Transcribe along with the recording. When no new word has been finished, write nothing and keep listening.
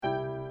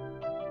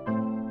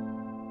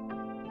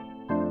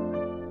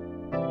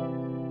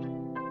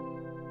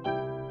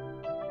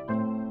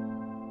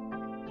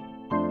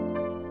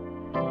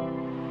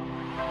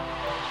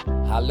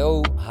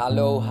Hallo,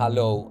 hallo,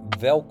 hallo.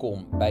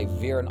 Welkom bij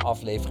weer een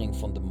aflevering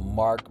van de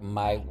Mark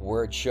My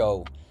Word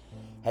Show.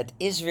 Het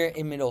is weer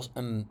inmiddels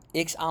een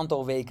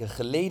x-aantal weken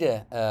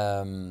geleden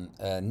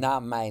na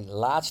mijn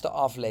laatste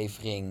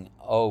aflevering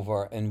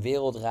over een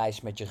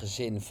wereldreis met je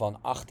gezin van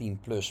 18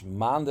 plus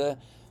maanden,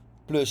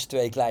 plus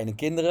 2 kleine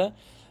kinderen.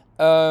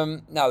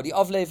 Nou, die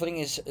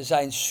afleveringen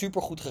zijn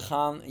super goed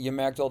gegaan. Je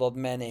merkt wel dat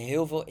men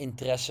heel veel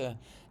interesse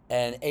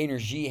en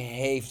energie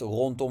heeft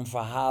rondom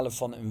verhalen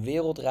van een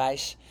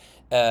wereldreis.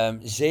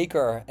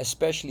 Zeker,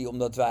 especially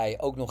omdat wij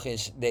ook nog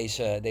eens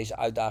deze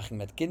uitdaging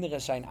met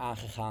kinderen zijn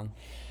aangegaan.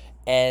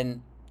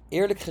 En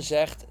eerlijk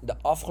gezegd, de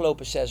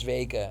afgelopen 6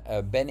 weken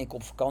ben ik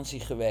op vakantie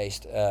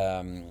geweest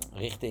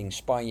richting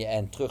Spanje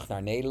en terug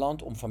naar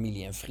Nederland om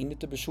familie en vrienden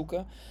te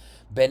bezoeken.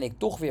 Ben ik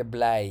toch weer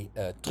blij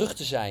terug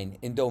te zijn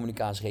in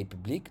Dominicaanse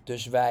Republiek.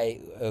 Dus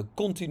wij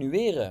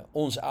continueren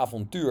ons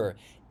avontuur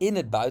in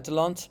het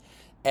buitenland.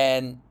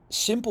 En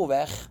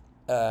simpelweg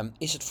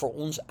is het voor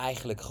ons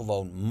eigenlijk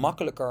gewoon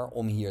makkelijker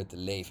om hier te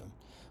leven.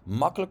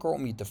 Makkelijker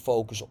om je te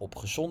focussen op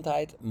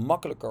gezondheid.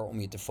 Makkelijker om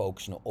je te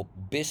focussen op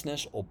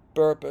business, op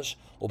purpose.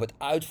 Op het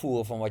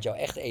uitvoeren van wat jou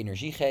echt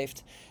energie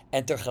geeft.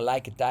 En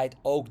tegelijkertijd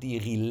ook die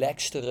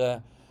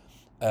relaxtere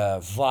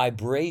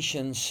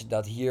vibrations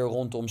dat hier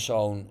rondom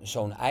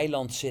zo'n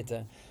eiland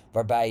zitten.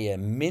 Waarbij je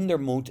minder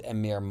moet en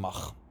meer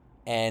mag.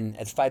 En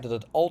het feit dat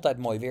het altijd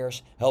mooi weer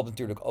is, helpt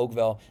natuurlijk ook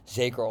wel.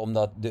 Zeker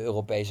omdat de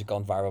Europese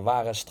kant waar we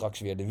waren straks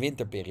weer de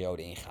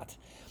winterperiode ingaat.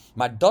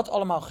 Maar dat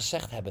allemaal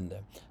gezegd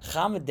hebbende,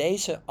 gaan we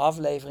deze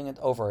aflevering het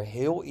over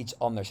heel iets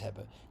anders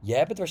hebben. Je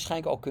hebt het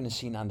waarschijnlijk al kunnen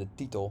zien aan de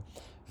titel.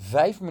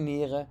 5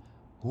 manieren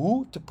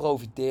hoe te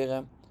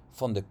profiteren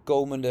van de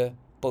komende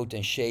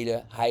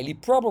potentiële, highly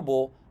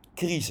probable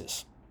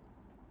crisis.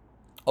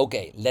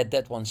 Oké, let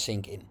that one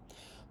sink in.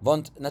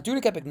 Want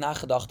natuurlijk heb ik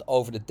nagedacht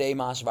over de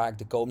thema's waar ik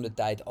de komende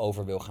tijd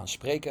over wil gaan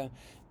spreken.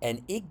 En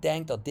ik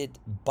denk dat dit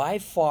by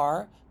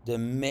far de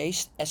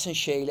meest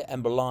essentiële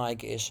en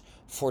belangrijke is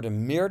voor de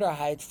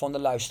meerderheid van de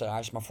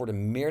luisteraars, maar voor de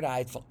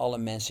meerderheid van alle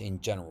mensen in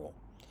general.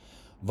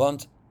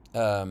 Want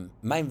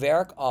mijn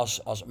werk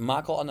als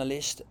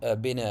macro-analyst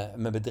binnen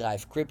mijn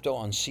bedrijf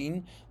Crypto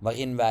Unseen,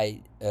 waarin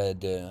wij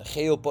de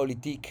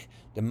geopolitiek,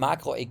 de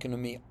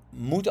macro-economie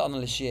moeten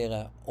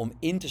analyseren om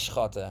in te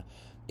schatten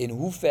in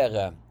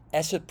hoeverre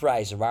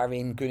assetprijzen waar we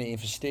in kunnen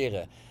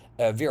investeren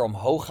weer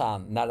omhoog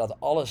gaan nadat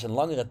alles een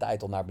langere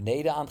tijd al naar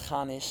beneden aan het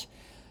gaan is,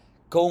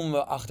 komen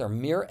we achter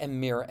meer en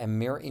meer en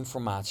meer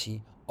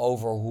informatie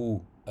over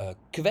hoe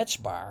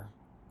kwetsbaar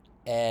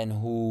en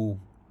hoe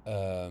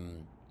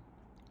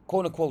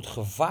quote-unquote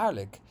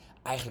gevaarlijk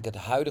eigenlijk het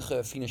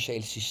huidige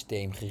financiële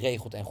systeem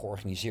geregeld en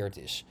georganiseerd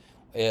is.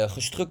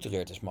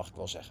 Gestructureerd is, mag ik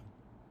wel zeggen.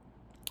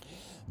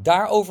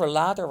 Daarover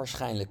later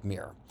waarschijnlijk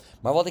meer.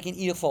 Maar wat ik in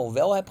ieder geval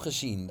wel heb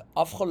gezien de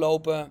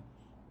afgelopen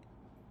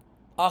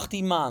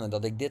 18 maanden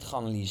dat ik dit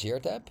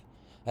geanalyseerd heb.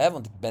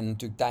 Want ik ben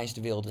natuurlijk tijdens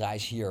de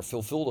wereldreis hier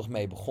veelvuldig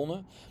mee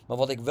begonnen. Maar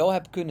wat ik wel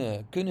heb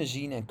kunnen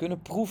zien en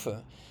kunnen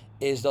proeven,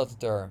 is dat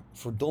het er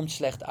verdomd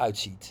slecht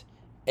uitziet.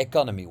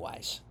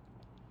 Economy-wise.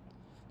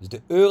 Dus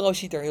de euro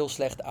ziet er heel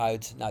slecht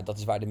uit. Nou, dat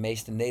is waar de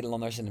meeste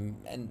Nederlanders,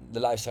 en de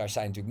luisteraars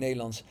zijn natuurlijk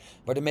Nederlands,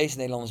 waar de meeste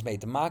Nederlanders mee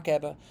te maken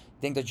hebben. Ik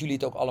denk dat jullie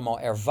het ook allemaal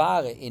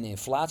ervaren in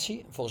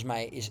inflatie. Volgens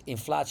mij is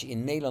inflatie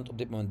in Nederland op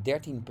dit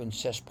moment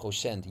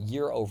 13,6%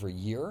 year over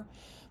year.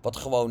 Wat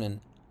gewoon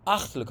een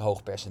achterlijk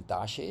hoog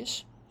percentage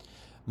is.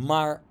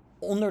 Maar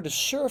onder de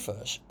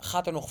surface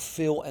gaat er nog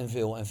veel en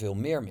veel en veel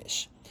meer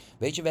mis.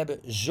 Weet je, we hebben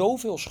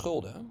zoveel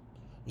schulden.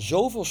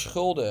 Zoveel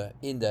schulden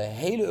in de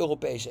hele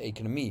Europese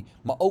economie,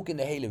 maar ook in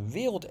de hele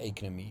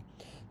wereldeconomie,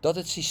 dat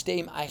het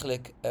systeem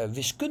eigenlijk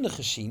wiskundig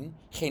gezien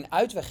geen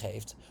uitweg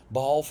heeft,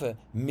 behalve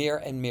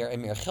meer en meer en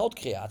meer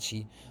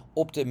geldcreatie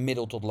op de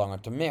middel- tot lange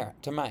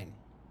termijn.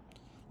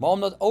 Maar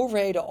omdat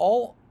overheden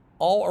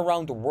all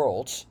around the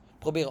world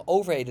proberen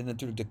overheden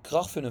natuurlijk de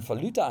kracht van hun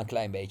valuta een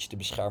klein beetje te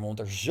beschermen, want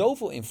er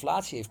zoveel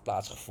inflatie heeft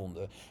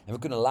plaatsgevonden. En we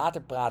kunnen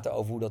later praten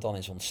over hoe dat dan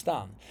is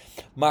ontstaan.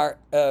 Maar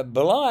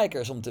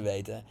belangrijker is om te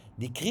weten,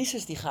 die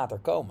crisis die gaat er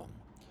komen.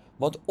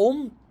 Want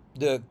om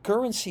de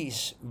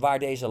currencies waar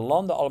deze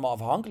landen allemaal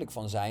afhankelijk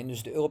van zijn,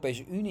 dus de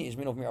Europese Unie is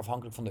min of meer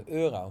afhankelijk van de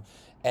euro.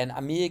 En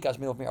Amerika is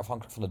min of meer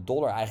afhankelijk van de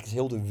dollar. Eigenlijk is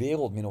heel de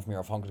wereld min of meer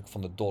afhankelijk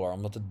van de dollar.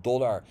 Omdat de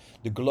dollar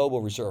de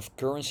global reserve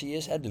currency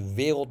is, de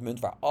wereldmunt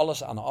waar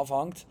alles aan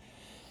afhangt.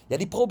 Ja,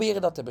 die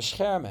proberen dat te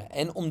beschermen.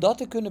 En om dat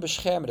te kunnen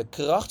beschermen, de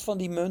kracht van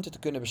die munten te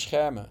kunnen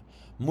beschermen,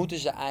 moeten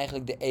ze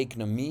eigenlijk de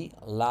economie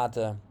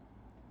laten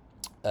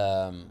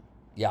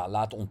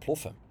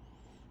ontploffen.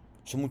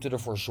 Ze moeten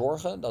ervoor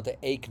zorgen dat de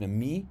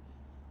economie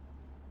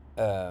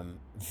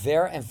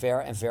ver en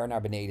ver en ver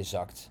naar beneden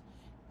zakt.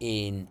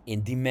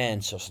 In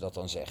demand, zoals ze dat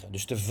dan zeggen.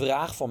 Dus de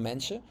vraag van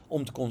mensen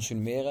om te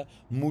consumeren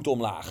moet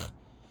omlaag.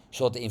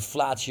 Zodat de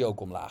inflatie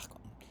ook omlaag kan.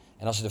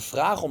 En als ze de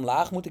vraag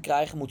omlaag moeten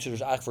krijgen, moeten ze dus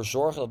eigenlijk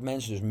voor zorgen dat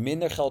mensen dus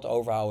minder geld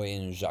overhouden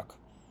in hun zak.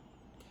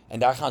 En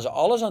daar gaan ze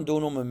alles aan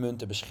doen om hun munt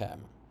te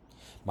beschermen.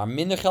 Maar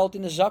minder geld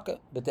in de zakken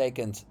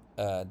betekent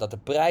dat de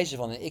prijzen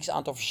van een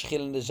x-aantal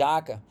verschillende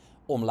zaken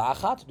omlaag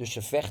gaat. Dus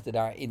ze vechten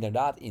daar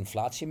inderdaad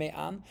inflatie mee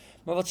aan.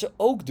 Maar wat ze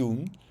ook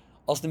doen,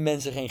 als de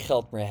mensen geen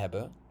geld meer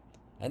hebben,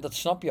 en dat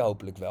snap je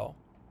hopelijk wel,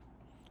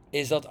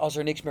 is dat als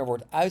er niks meer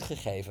wordt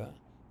uitgegeven,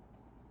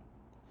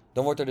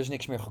 dan wordt er dus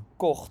niks meer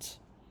gekocht.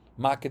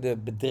 Maken de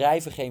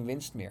bedrijven geen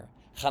winst meer.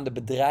 Gaan de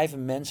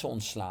bedrijven mensen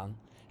ontslaan.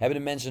 Hebben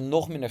de mensen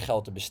nog minder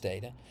geld te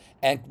besteden.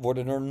 En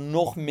gaan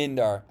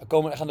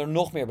er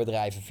nog meer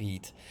bedrijven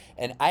failliet.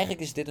 En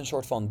eigenlijk is dit een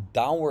soort van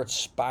downward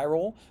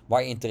spiral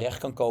waar je in terecht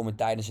kan komen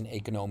tijdens een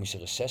economische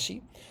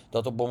recessie.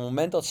 Dat op het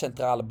moment dat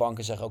centrale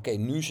banken zeggen, oké,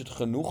 nu is het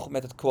genoeg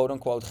met het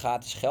quote-unquote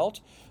gratis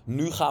geld.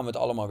 Nu gaan we het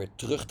allemaal weer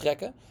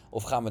terugtrekken.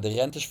 Of gaan we de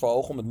rentes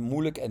verhogen om het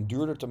moeilijk en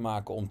duurder te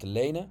maken om te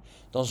lenen.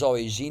 Dan zal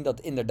je zien dat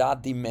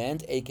inderdaad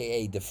demand,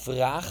 a.k.a. de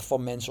vraag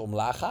van mensen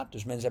omlaag gaat.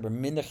 Dus mensen hebben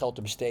minder geld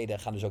te besteden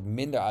en gaan dus ook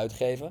minder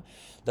uitgeven.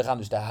 Dan gaan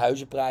dus de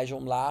huizenprijzen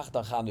omlaag.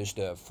 Dan gaan dus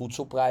de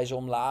voedselprijzen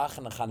omlaag.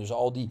 En dan gaan dus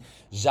al die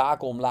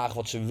zaken omlaag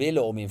wat ze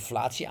willen om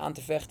inflatie aan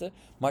te vechten.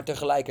 Maar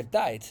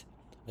tegelijkertijd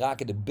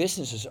raken de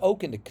businesses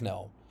ook in de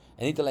knel.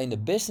 En niet alleen de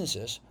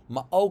businesses,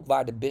 maar ook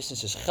waar de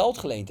businesses geld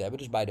geleend hebben,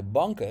 dus bij de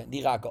banken,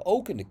 die raken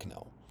ook in de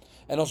knel.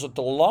 En als het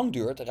te lang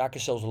duurt, raken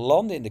zelfs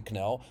landen in de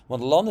knel,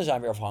 want landen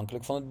zijn weer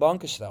afhankelijk van het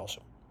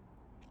bankenstelsel.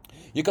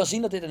 Je kan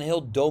zien dat dit een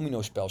heel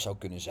dominospel zou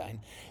kunnen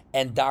zijn.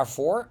 En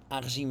daarvoor,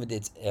 aangezien we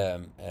dit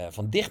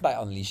van dichtbij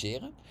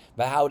analyseren,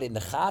 wij houden in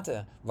de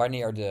gaten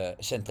wanneer de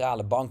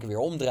centrale banken weer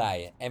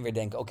omdraaien en weer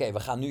denken, oké, we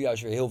gaan nu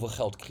juist weer heel veel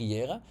geld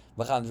creëren.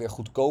 We gaan het weer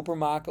goedkoper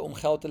maken om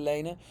geld te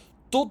lenen.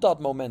 Tot dat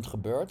moment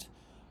gebeurt,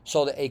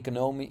 zal de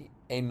economie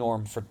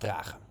enorm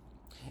vertragen.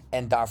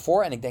 En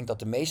daarvoor, en ik denk dat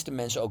de meeste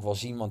mensen ook wel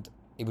zien, want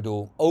ik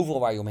bedoel, overal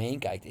waar je omheen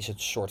kijkt is het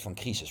een soort van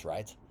crisis,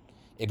 right?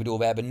 Ik bedoel,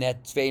 we hebben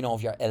net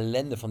 2,5 jaar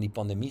ellende van die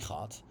pandemie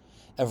gehad.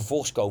 En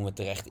vervolgens komen we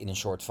terecht in een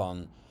soort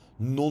van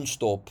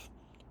non-stop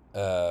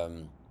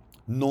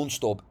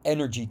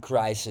energy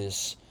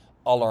crisis,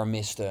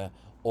 alarmisten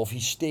of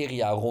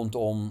hysteria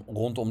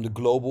rondom de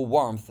global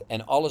warmth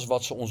en alles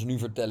wat ze ons nu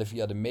vertellen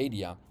via de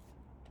media,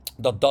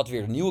 dat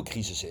weer een nieuwe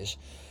crisis is.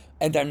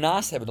 En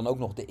daarnaast hebben we dan ook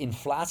nog de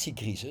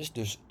inflatiecrisis,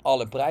 dus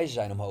alle prijzen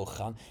zijn omhoog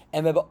gegaan. En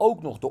we hebben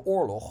ook nog de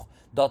oorlog,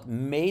 dat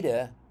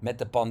mede met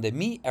de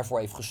pandemie ervoor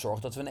heeft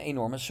gezorgd dat we een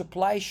enorme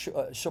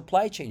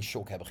supply chain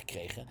shock hebben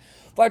gekregen,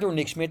 waardoor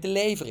niks meer te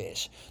leveren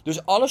is.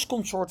 Dus alles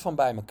komt soort van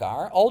bij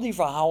elkaar, al die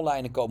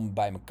verhaallijnen komen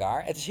bij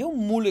elkaar. Het is heel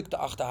moeilijk te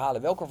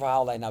achterhalen welke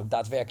verhaallijn nou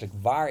daadwerkelijk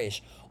waar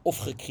is of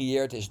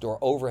gecreëerd is door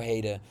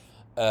overheden,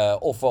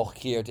 ofwel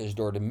gecreëerd is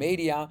door de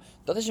media.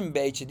 Dat is een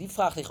beetje, die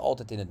vraag ligt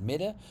altijd in het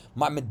midden.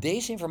 Maar met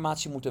deze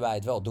informatie moeten wij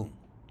het wel doen.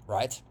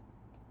 Right?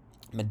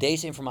 Met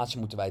deze informatie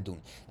moeten wij het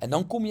doen. En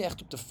dan kom je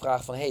echt op de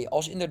vraag van, hey,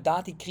 als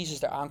inderdaad die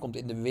crisis eraan komt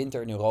in de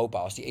winter in Europa,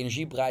 als die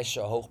energieprijzen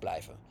zo hoog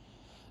blijven,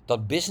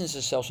 dat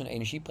businesses zelfs hun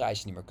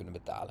energieprijzen niet meer kunnen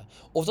betalen.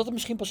 Of dat het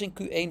misschien pas in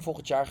Q1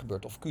 volgend jaar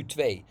gebeurt, of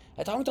Q2.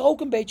 Het hangt er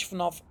ook een beetje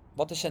vanaf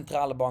wat de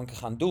centrale banken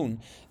gaan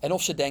doen. En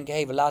of ze denken,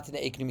 hey, we laten de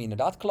economie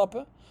inderdaad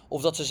klappen.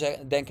 Of dat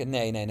ze denken,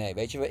 nee,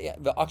 weet je,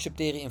 we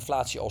accepteren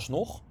inflatie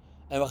alsnog.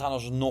 En we gaan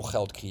alsnog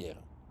geld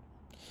creëren.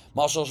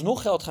 Maar als we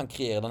alsnog geld gaan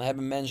creëren, dan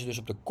hebben mensen dus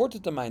op de korte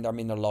termijn daar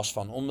minder last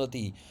van. Omdat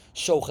die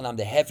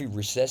zogenaamde heavy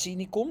recessie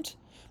niet komt.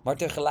 Maar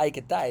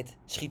tegelijkertijd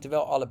schieten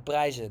wel alle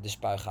prijzen de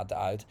spuigaten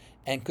uit.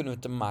 En kunnen we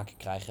te maken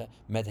krijgen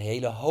met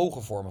hele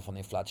hoge vormen van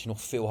inflatie.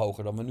 Nog veel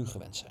hoger dan we nu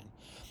gewend zijn.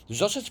 Dus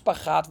dat is het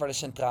spagaat waar de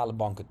centrale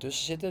banken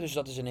tussen zitten. Dus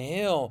dat is een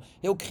heel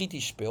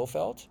kritisch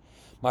speelveld.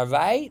 Maar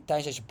wij,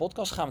 tijdens deze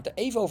podcast, gaan we het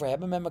er even over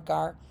hebben met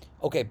elkaar.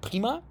 Oké,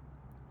 prima.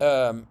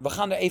 We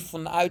gaan er even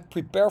vanuit.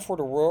 Prepare for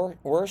the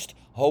worst,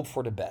 hope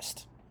for the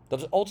best. Dat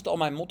is altijd al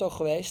mijn motto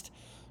geweest.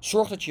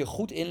 Zorg dat je je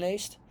goed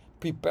inleest.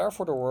 Prepare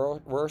for the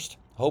worst,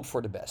 hope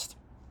for the best.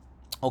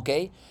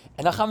 Oké,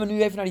 en dan gaan we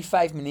nu even naar die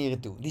 5 manieren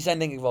toe. Die zijn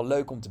denk ik wel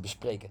leuk om te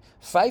bespreken.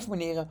 5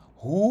 manieren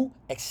hoe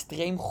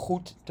extreem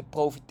goed te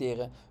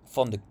profiteren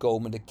van de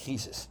komende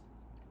crisis.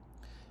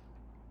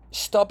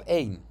 Stap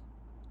 1.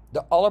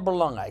 De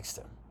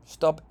allerbelangrijkste.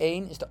 Stap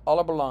 1 is de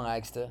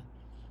allerbelangrijkste.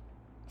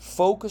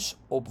 Focus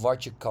op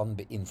wat je kan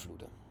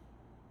beïnvloeden.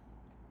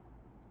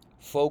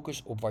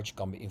 Focus op wat je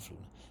kan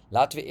beïnvloeden.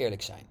 Laten we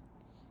eerlijk zijn.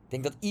 Ik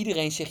denk dat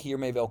iedereen zich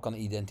hiermee wel kan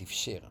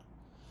identificeren.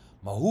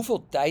 Maar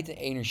hoeveel tijd en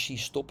energie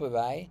stoppen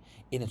wij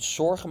in het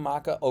zorgen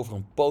maken over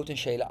een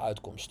potentiële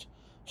uitkomst?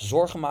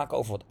 Zorgen maken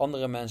over wat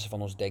andere mensen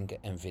van ons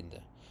denken en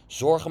vinden.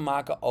 Zorgen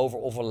maken over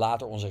of we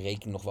later onze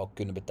rekening nog wel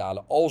kunnen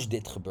betalen als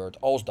dit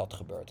gebeurt, als dat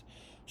gebeurt.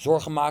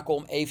 Zorgen maken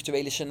om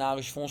eventuele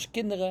scenario's voor onze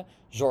kinderen.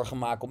 Zorgen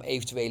maken om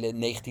eventuele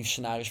negatieve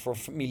scenario's voor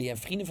familie en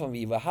vrienden van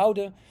wie we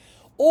houden.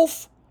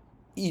 Of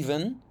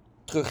even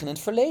terug in het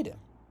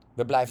verleden.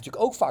 We blijven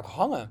natuurlijk ook vaak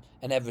hangen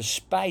en hebben we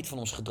spijt van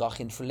ons gedrag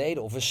in het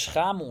verleden. Of we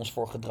schamen ons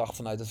voor gedrag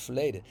vanuit het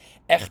verleden.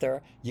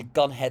 Echter, je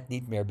kan het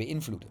niet meer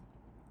beïnvloeden.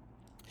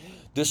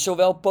 Dus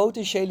zowel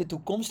potentiële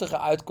toekomstige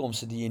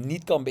uitkomsten die je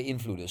niet kan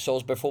beïnvloeden,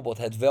 zoals bijvoorbeeld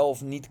het wel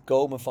of niet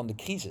komen van de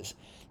crisis,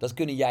 dat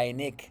kunnen jij en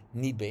ik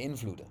niet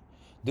beïnvloeden.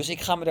 Dus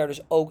ik ga me daar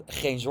dus ook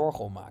geen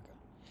zorgen om maken.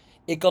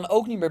 Ik kan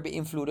ook niet meer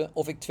beïnvloeden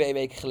of ik 2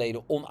 weken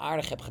geleden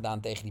onaardig heb gedaan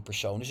tegen die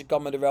persoon. Dus ik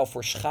kan me er wel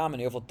voor schamen en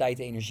heel veel tijd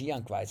en energie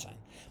aan kwijt zijn.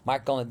 Maar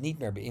ik kan het niet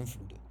meer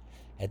beïnvloeden.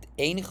 Het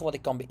enige wat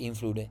ik kan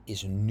beïnvloeden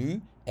is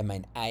nu en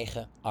mijn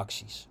eigen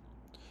acties.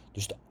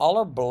 Dus de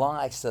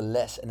allerbelangrijkste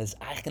les, en dat is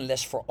eigenlijk een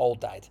les voor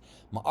altijd.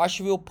 Maar als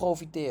je wil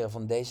profiteren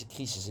van deze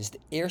crisis, is de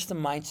eerste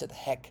mindset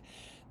hack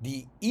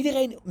die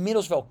iedereen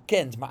inmiddels wel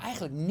kent, maar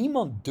eigenlijk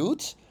niemand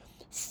doet.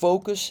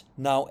 Focus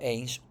nou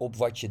eens op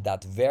wat je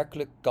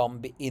daadwerkelijk kan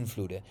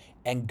beïnvloeden.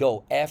 En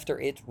go after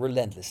it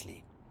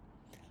relentlessly.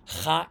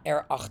 Ga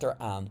er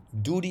achteraan.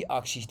 Doe die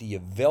acties die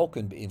je wel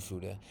kunt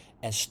beïnvloeden.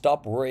 En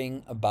stop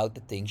worrying about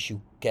the things you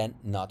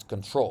cannot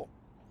control.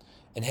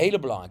 Een hele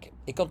belangrijke.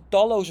 Ik kan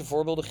talloze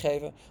voorbeelden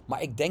geven,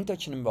 maar ik denk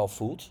dat je hem wel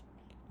voelt.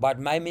 Waar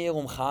het mij meer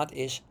om gaat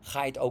is,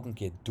 ga je het ook een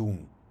keer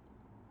doen.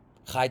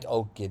 Ga je het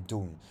ook een keer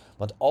doen.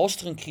 Want als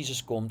er een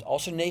crisis komt,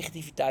 als er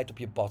negativiteit op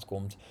je pad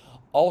komt,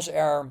 als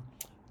er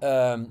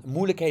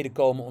moeilijkheden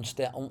komen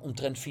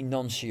omtrent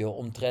financiën,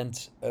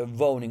 omtrent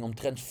woning,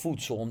 omtrent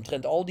voedsel,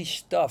 omtrent al die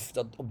stuff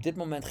dat op dit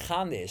moment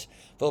gaande is.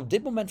 Wat op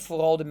dit moment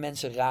vooral de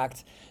mensen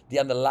raakt die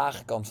aan de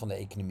lage kant van de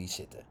economie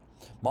zitten.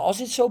 Maar als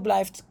dit zo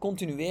blijft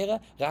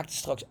continueren, raakt het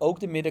straks ook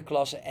de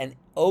middenklasse en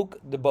ook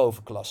de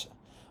bovenklasse.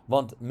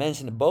 Want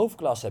mensen in de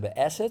bovenklasse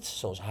hebben assets,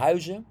 zoals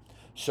huizen,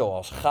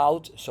 zoals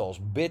goud, zoals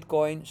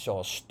bitcoin,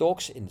 zoals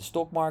stocks in de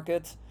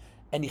stockmarket.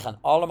 En die gaan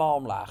allemaal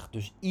omlaag.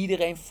 Dus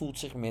iedereen voelt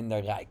zich minder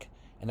rijk.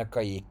 En daar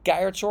kan je je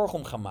keihard zorgen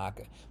om gaan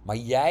maken. Maar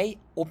jij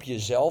op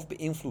jezelf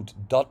beïnvloedt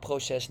dat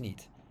proces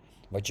niet.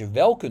 Wat je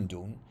wel kunt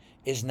doen,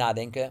 is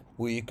nadenken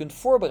hoe je je kunt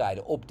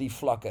voorbereiden op die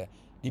vlakken.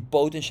 Die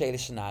potentiële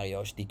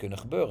scenario's die kunnen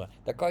gebeuren.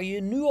 Daar kan je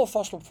je nu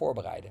alvast op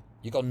voorbereiden.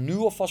 Je kan nu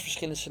alvast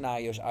verschillende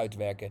scenario's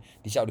uitwerken.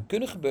 Die zouden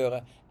kunnen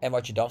gebeuren. En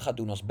wat je dan gaat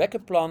doen als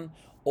backup plan.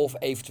 Of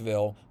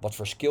eventueel wat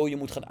voor skill je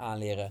moet gaan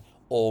aanleren.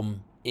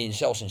 Om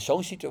zelfs in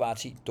zo'n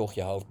situatie toch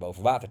je hoofd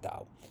boven water te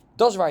houden.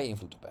 Dat is waar je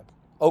invloed op hebt.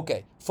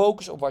 Oké,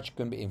 focus op wat je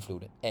kunt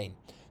beïnvloeden. 1.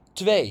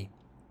 2.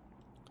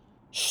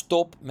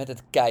 Stop met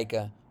het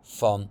kijken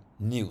van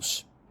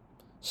nieuws.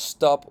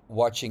 Stop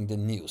watching the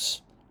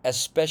news.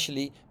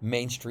 Especially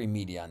mainstream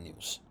media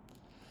nieuws.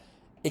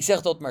 Ik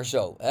zeg dat maar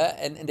zo. Hè?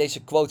 En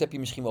deze quote heb je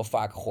misschien wel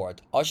vaker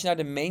gehoord. Als je naar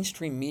de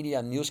mainstream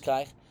media nieuws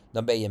krijgt,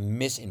 dan ben je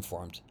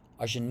misinformed.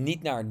 Als je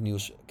niet naar het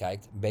nieuws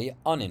kijkt, ben je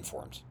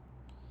uninformed.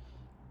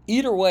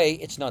 Either way,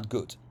 it's not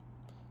good.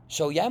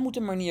 Zo, jij moet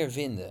een manier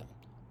vinden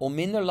om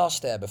minder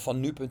last te hebben van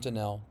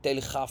nu.nl,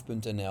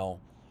 telegraaf.nl,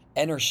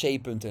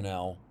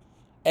 nrc.nl,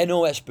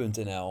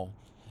 nos.nl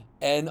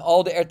en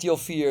al de RTL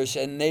 4's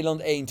en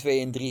Nederland 1,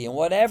 2 en 3 en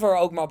whatever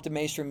ook maar op de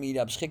mainstream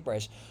media beschikbaar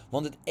is.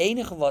 Want het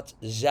enige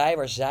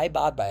waar zij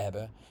baat bij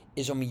hebben,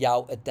 is om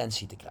jouw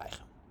attentie te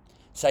krijgen.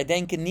 Zij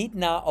denken niet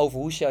na over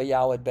hoe ze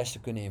jou het beste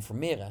kunnen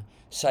informeren.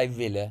 Zij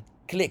willen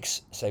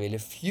kliks, zij willen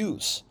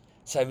views,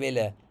 zij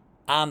willen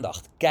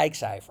aandacht,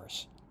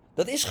 kijkcijfers.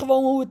 Dat is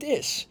gewoon hoe het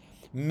is.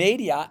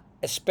 Media,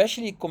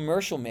 especially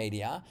commercial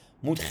media,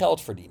 moet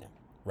geld verdienen,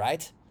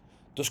 right?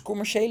 Dus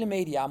commerciële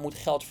media moet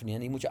geld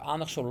verdienen. Die moet je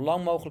aandacht zo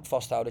lang mogelijk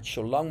vasthouden, dat je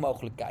zo lang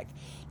mogelijk kijkt.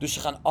 Dus ze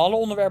gaan alle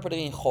onderwerpen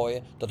erin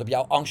gooien dat op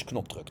jouw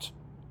angstknop drukt.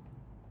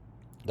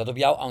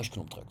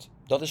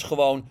 Dat is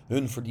gewoon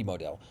hun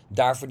verdienmodel.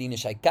 Daar verdienen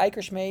zij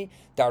kijkers mee,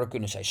 daardoor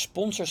kunnen zij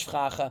sponsors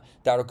vragen,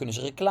 daardoor kunnen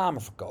ze reclame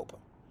verkopen.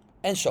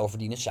 En zo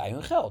verdienen zij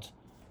hun geld.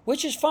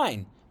 Which is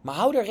fine. Maar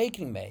hou er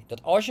rekening mee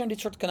dat als je naar dit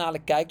soort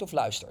kanalen kijkt of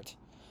luistert,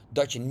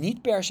 dat je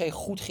niet per se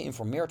goed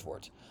geïnformeerd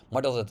wordt,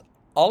 maar dat het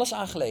alles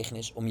aan gelegen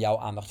is om jouw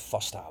aandacht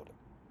vast te houden.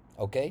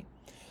 Oké?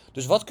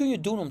 Dus wat kun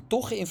je doen om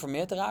toch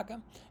geïnformeerd te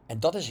raken? En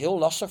dat is heel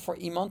lastig voor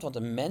iemand, want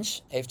een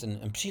mens heeft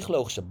een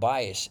psychologische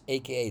bias,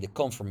 a.k.a. de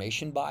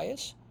confirmation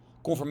bias.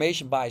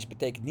 Confirmation bias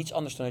betekent niets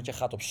anders dan dat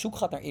je op zoek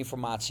gaat naar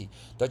informatie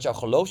dat jouw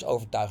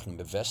geloofsovertuiging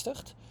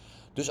bevestigt.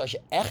 Dus als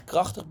je echt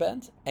krachtig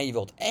bent en je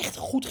wilt echt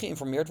goed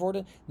geïnformeerd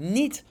worden,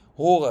 niet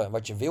horen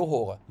wat je wil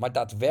horen, maar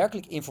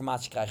daadwerkelijk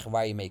informatie krijgen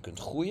waar je mee kunt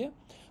groeien.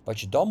 Wat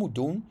je dan moet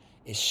doen,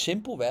 is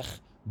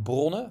simpelweg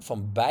bronnen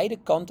van beide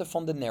kanten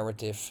van de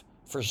narrative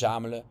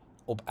verzamelen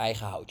op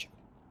eigen houtje.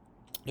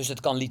 Dus het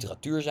kan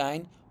literatuur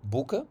zijn,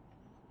 boeken.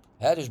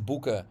 Dus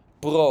boeken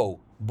pro,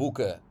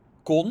 boeken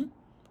con,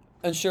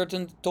 een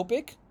certain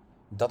topic.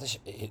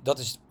 Dat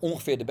is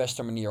ongeveer de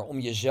beste manier om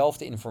jezelf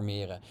te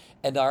informeren.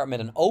 En daar met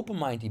een open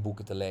mind die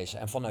boeken te lezen.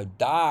 En vanuit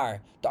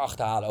daar te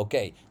achterhalen,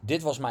 oké,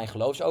 dit was mijn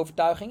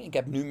geloofsovertuiging. Ik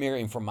heb nu meer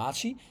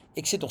informatie.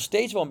 Ik zit nog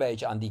steeds wel een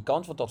beetje aan die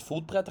kant, want dat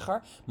voelt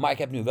prettiger. Maar ik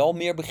heb nu wel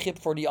meer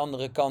begrip voor die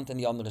andere kant en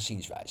die andere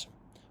zienswijze.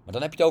 Maar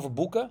dan heb je het over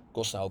boeken,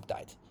 kost een hoop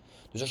tijd.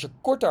 Dus als je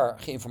korter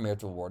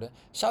geïnformeerd wil worden,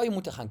 zou je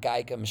moeten gaan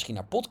kijken misschien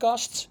naar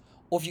podcasts.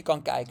 Of je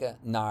kan kijken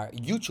naar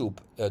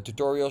YouTube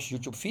tutorials,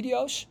 YouTube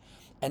video's.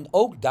 En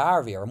ook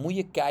daar weer moet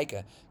je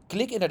kijken.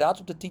 Klik inderdaad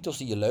op de titels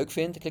die je leuk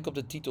vindt. Klik op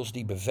de titels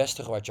die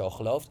bevestigen wat je al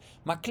gelooft.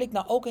 Maar klik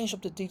nou ook eens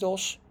op de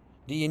titels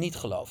die je niet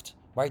gelooft.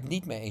 Waar je het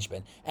niet mee eens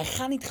bent. En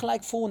ga niet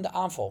gelijk vol in de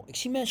aanval. Ik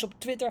zie mensen op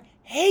Twitter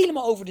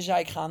helemaal over de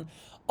zeik gaan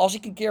Als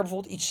ik een keer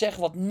bijvoorbeeld iets zeg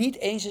wat niet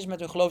eens is met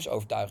hun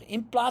geloofsovertuiging.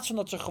 In plaats van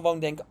dat ze gewoon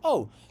denken,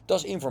 oh, dat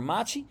is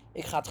informatie.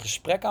 Ik ga het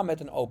gesprek aan met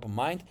een open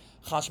mind.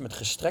 Gaan ze met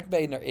gestrekt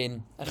been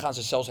erin. En gaan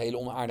ze zelfs hele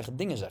onaardige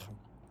dingen zeggen.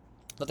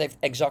 Dat heeft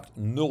exact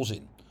nul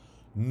zin.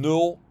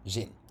 Nul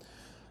zin.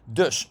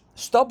 Dus,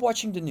 stop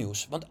watching the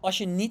news. Want als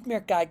je niet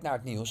meer kijkt naar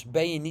het nieuws,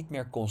 ben je niet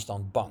meer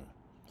constant bang.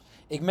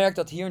 Ik merk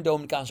dat hier in de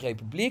Dominicaanse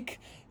Republiek,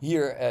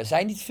 hier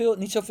zijn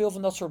niet zoveel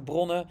van dat soort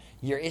bronnen.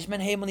 Hier is men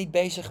helemaal niet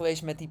bezig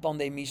geweest met die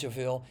pandemie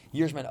zoveel.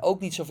 Hier is men ook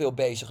niet zoveel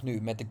bezig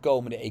nu met de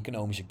komende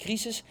economische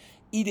crisis.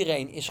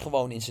 Iedereen is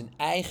gewoon in zijn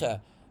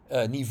eigen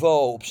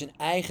niveau, op zijn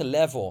eigen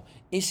level,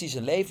 is hij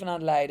zijn leven aan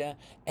het leiden.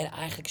 En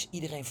eigenlijk is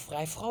iedereen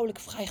vrij vrolijk,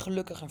 vrij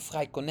gelukkig en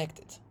vrij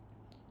connected.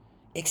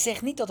 Ik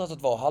zeg niet dat dat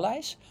het Walhalla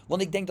is,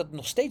 want ik denk dat het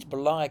nog steeds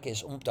belangrijk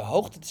is om op de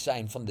hoogte te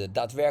zijn van de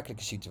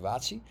daadwerkelijke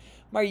situatie.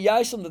 Maar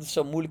juist omdat het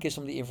zo moeilijk is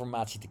om die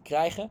informatie te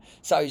krijgen,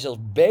 zou je zelfs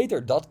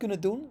beter dat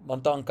kunnen doen.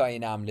 Want dan kan je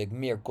namelijk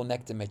meer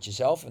connecten met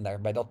jezelf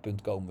en bij dat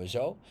punt komen we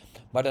zo.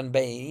 Maar dan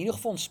ben je in ieder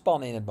geval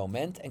ontspannen in het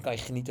moment en kan je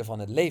genieten van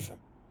het leven.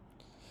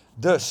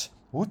 Dus,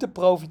 hoe te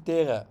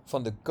profiteren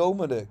van de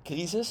komende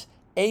crisis?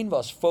 1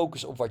 was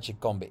focus op wat je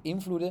kan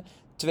beïnvloeden.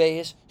 2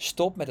 is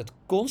stop met het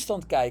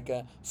constant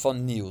kijken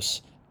van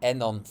nieuws. En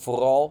dan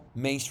vooral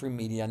mainstream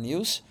media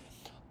nieuws.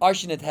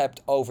 Als je het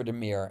hebt over de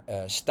meer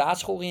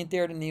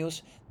staatsgeoriënteerde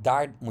nieuws,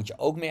 daar moet je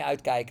ook mee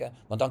uitkijken.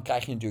 Want dan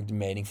krijg je natuurlijk de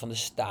mening van de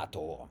staat te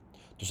horen.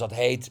 Dus dat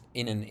heet,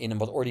 in een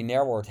wat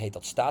ordinair woord, heet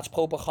dat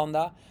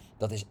staatspropaganda.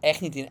 Dat is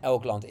echt niet in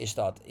elk land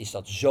is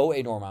dat zo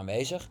enorm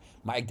aanwezig.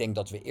 Maar ik denk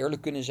dat we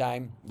eerlijk kunnen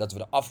zijn, dat we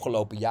de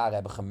afgelopen jaren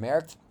hebben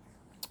gemerkt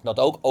dat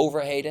ook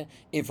overheden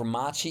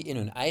informatie in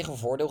hun eigen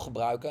voordeel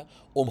gebruiken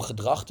om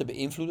gedrag te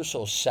beïnvloeden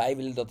zoals zij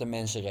willen dat de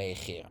mensen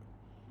reageren.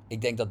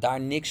 Ik denk dat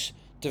daar niks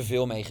te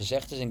veel mee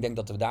gezegd is. En ik denk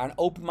dat we daar een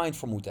open mind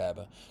voor moeten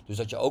hebben. Dus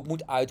dat je ook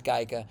moet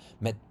uitkijken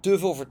met te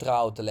veel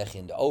vertrouwen te leggen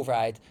in de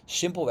overheid.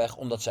 Simpelweg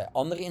omdat zij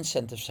andere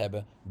incentives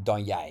hebben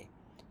dan jij.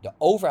 De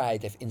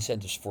overheid heeft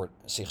incentives voor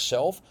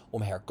zichzelf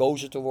om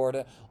herkozen te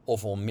worden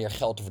of om meer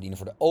geld te verdienen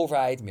voor de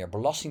overheid, meer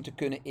belasting te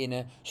kunnen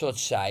innen, zodat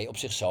zij op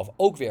zichzelf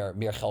ook weer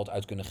meer geld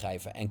uit kunnen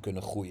geven en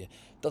kunnen groeien.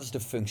 Dat is de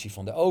functie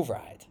van de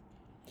overheid.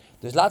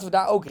 Dus laten we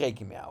daar ook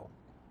rekening mee houden.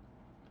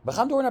 We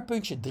gaan door naar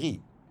puntje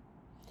 3.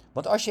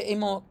 Want als je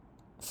eenmaal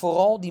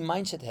vooral die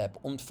mindset hebt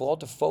om vooral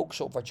te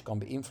focussen op wat je kan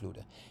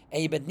beïnvloeden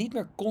en je bent niet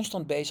meer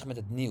constant bezig met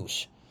het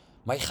nieuws,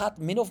 maar je gaat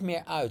min of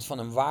meer uit van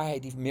een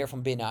waarheid die meer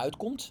van binnenuit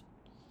komt,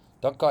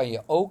 dan kan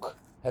je ook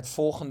het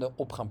volgende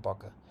op gaan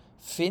pakken.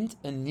 Vind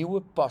een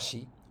nieuwe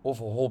passie of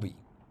hobby.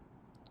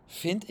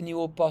 Vind een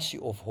nieuwe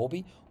passie of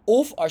hobby.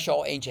 Of als je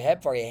al eentje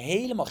hebt waar je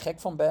helemaal gek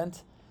van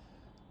bent,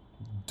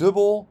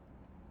 dubbel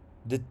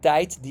de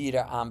tijd die je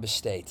daaraan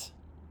besteedt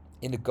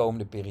in de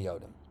komende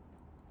periode.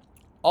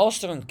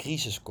 Als er een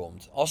crisis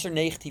komt, als er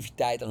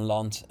negativiteit, een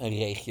land, een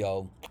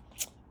regio,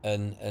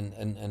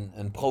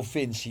 een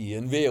provincie,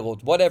 een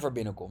wereld, whatever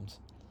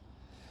binnenkomt,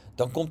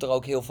 dan komt er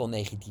ook heel veel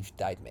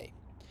negativiteit mee.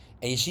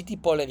 En je ziet die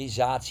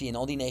polarisatie en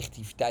al die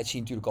negativiteit zie je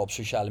natuurlijk al op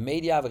sociale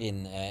media,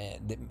 waarin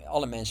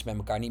alle mensen met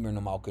elkaar niet meer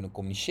normaal kunnen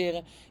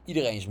communiceren.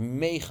 Iedereen is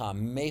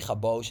mega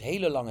boos,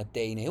 hele lange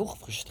tenen, heel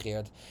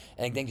gefrustreerd.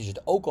 En ik denk dat je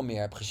het ook al meer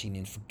hebt gezien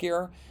in het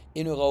verkeer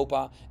in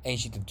Europa. En je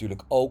ziet het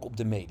natuurlijk ook op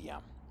de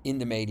media. In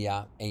de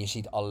media en je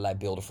ziet allerlei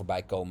beelden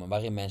voorbij komen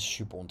waarin mensen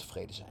super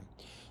ontevreden zijn.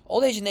 Al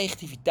deze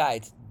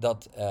negativiteit,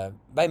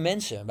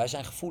 wij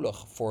zijn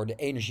gevoelig voor de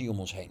energie om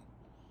ons heen.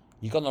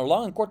 Je kan er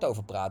lang en kort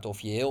over praten of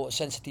je heel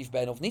sensitief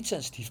bent of niet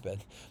sensitief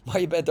bent. Maar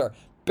je bent er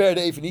per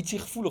definitie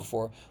gevoelig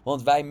voor,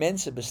 want wij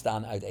mensen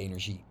bestaan uit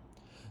energie.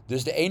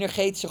 Dus de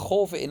energetische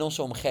golven in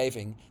onze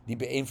omgeving, die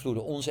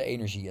beïnvloeden onze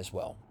energie as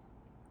well.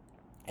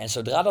 En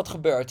zodra dat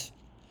gebeurt,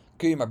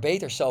 kun je maar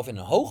beter zelf in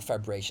een hoge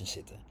vibration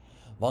zitten.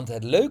 Want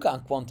het leuke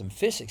aan quantum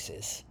physics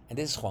is, en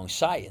dit is gewoon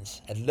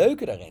science, het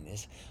leuke daarin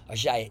is,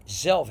 als jij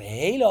zelf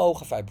hele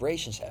hoge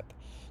vibrations hebt,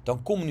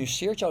 dan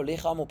communiceert jouw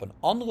lichaam op een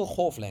andere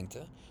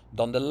golflengte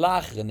dan de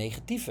lagere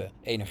negatieve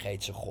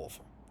energetische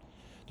golven.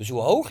 Dus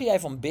hoe hoger jij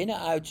van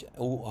binnenuit,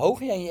 hoe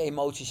hoger jij in je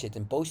emoties zit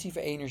in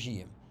positieve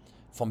energieën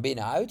van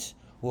binnenuit,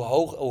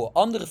 hoe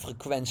andere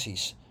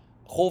frequenties,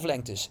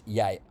 golflengtes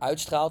jij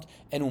uitstraalt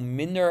en hoe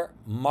minder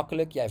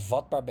makkelijk jij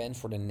vatbaar bent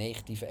voor de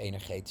negatieve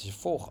energetische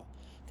volgen.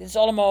 Dit is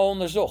allemaal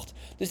onderzocht.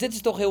 Dus dit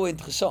is toch heel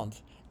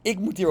interessant. Ik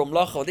moet hierom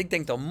lachen, want ik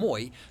denk dan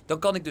mooi. Dan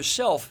kan ik dus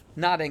zelf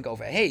nadenken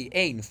over,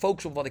 1,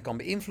 focus op wat ik kan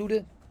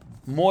beïnvloeden.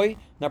 Mooi,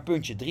 naar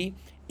puntje 3.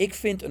 Ik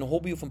vind een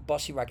hobby of een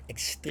passie waar ik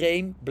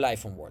extreem blij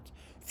van word.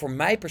 Voor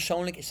mij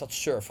persoonlijk is dat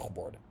surfen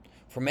geworden.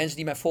 Voor mensen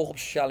die mij volgen op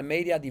sociale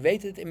media, die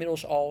weten het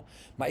inmiddels al.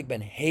 Maar ik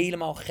ben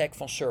helemaal gek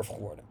van surfen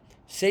geworden.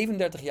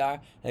 37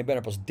 jaar en ik ben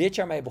er pas dit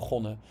jaar mee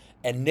begonnen.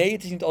 En nee,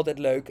 het is niet altijd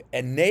leuk.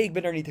 En nee, ik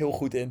ben er niet heel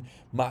goed in.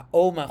 Maar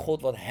oh mijn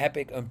god, wat heb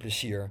ik een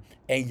plezier.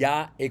 En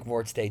ja, ik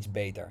word steeds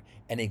beter.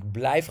 En ik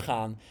blijf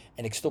gaan.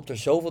 En ik stop er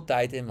zoveel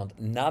tijd in. Want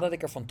nadat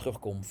ik ervan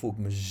terugkom, voel ik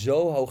me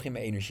zo hoog in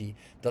mijn energie.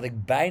 Dat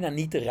ik bijna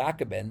niet te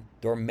raken ben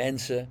door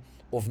mensen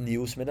of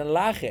nieuws met een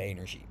lagere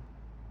energie.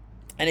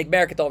 En ik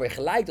merk het alweer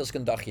gelijk als ik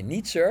een dagje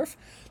niet surf.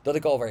 Dat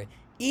ik alweer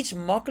iets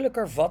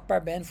makkelijker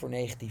vatbaar bent voor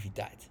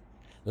negativiteit.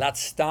 Laat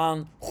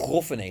staan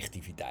grove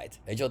negativiteit.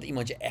 Weet je, dat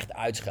iemand je echt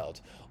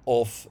uitscheldt.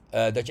 Of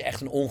dat je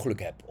echt een ongeluk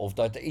hebt. Of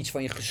dat er iets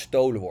van je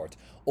gestolen wordt.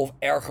 Of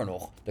erger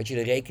nog, dat je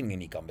de rekeningen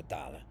niet kan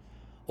betalen.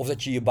 Of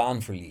dat je je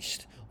baan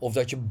verliest. Of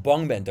dat je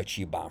bang bent dat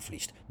je je baan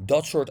verliest.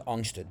 Dat soort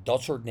angsten,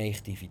 dat soort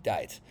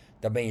negativiteit.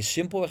 Daar ben je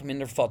simpelweg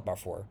minder vatbaar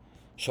voor.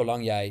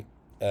 Zolang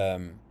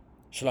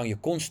je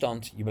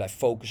constant je blijft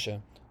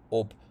focussen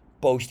op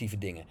positieve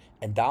dingen.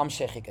 En daarom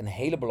zeg ik een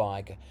hele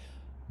belangrijke.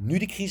 Nu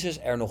de crisis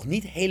er nog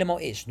niet helemaal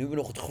is, nu we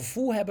nog het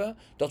gevoel hebben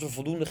dat we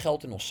voldoende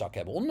geld in ons zak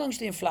hebben, ondanks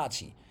de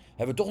inflatie,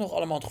 hebben we toch nog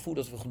allemaal het gevoel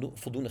dat we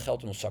voldoende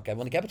geld in ons zak hebben.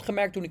 Want ik heb het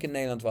gemerkt toen ik in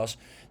Nederland was.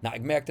 Nou,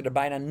 ik merkte er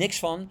bijna niks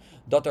van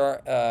dat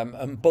er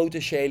een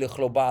potentiële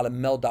globale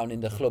meltdown in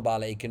de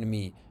globale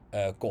economie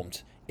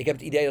komt. Ik heb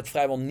het idee dat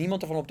vrijwel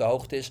niemand ervan op de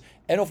hoogte is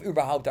en of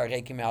überhaupt daar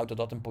rekening mee houdt dat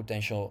dat een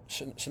potentieel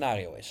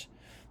scenario is.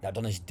 Nou,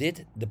 dan is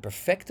dit het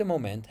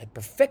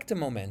perfecte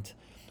moment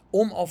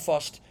om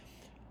alvast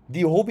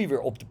die hobby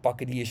weer op te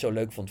pakken die je zo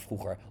leuk vond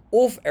vroeger.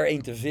 Of er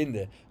een te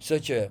vinden,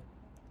 zodat je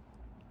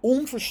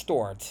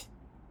onverstoord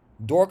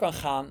door kan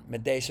gaan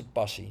met deze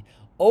passie.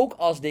 Ook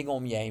als dingen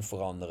om je heen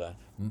veranderen.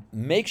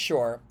 Make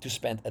sure to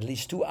spend at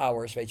least 2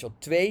 hours, weet je wel,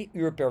 2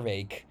 uur per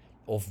week.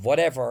 Of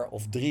whatever,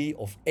 of 3,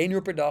 of 1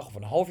 uur per dag, of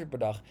een half uur per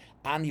dag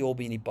aan die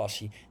hobby en die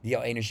passie. Die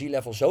jouw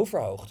energielevel zo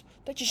verhoogt,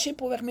 dat je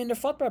simpelweg minder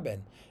vatbaar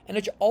bent. En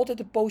dat je altijd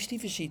het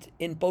positieve ziet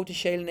in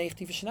potentiële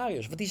negatieve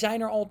scenario's. Want die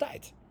zijn er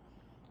altijd.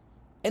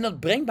 En dat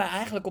brengt mij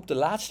eigenlijk op de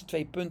laatste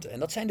 2 punten. En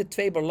dat zijn de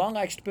 2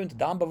 belangrijkste punten.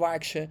 Daarom bewaar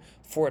ik ze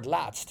voor het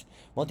laatst.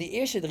 Want die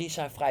eerste 3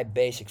 zijn vrij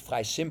basic,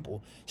 vrij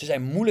simpel. Ze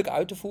zijn moeilijk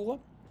uit te voeren,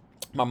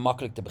 maar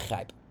makkelijk te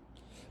begrijpen.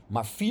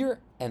 Maar 4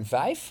 en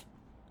 5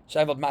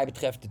 zijn wat mij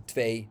betreft de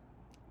 2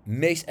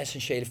 meest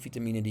essentiële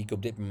vitamine die ik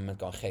op dit moment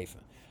kan geven.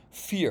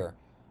 4.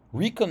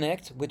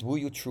 Reconnect with who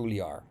you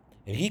truly are.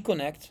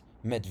 Reconnect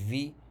met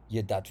wie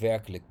je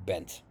daadwerkelijk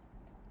bent.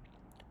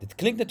 Dit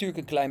klinkt natuurlijk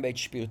een klein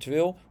beetje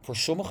spiritueel voor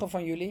sommigen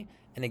van jullie.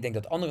 En ik denk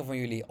dat anderen van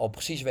jullie al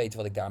precies weten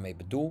wat ik daarmee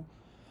bedoel.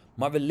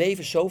 Maar we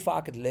leven zo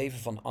vaak het leven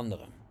van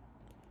anderen.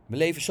 We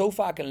leven zo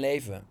vaak een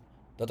leven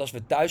dat als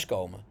we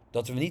thuiskomen,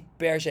 dat we niet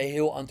per se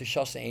heel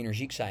enthousiast en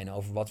energiek zijn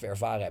over wat we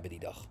ervaren hebben die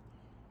dag.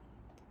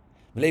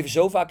 We leven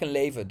zo vaak een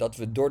leven dat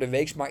we door de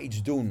week maar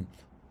iets doen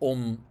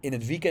om in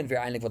het weekend weer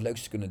eindelijk wat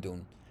leuks te kunnen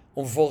doen.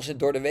 Om vervolgens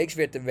door de week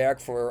weer te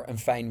werken voor een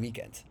fijn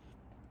weekend.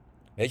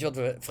 Weet je wat,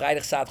 we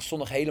vrijdag, zaterdag,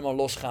 zondag helemaal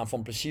losgaan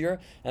van plezier. En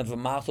dat we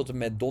maandag tot en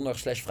met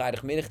donderdag /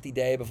 vrijdagmiddag het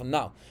idee hebben van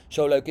nou,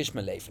 zo leuk is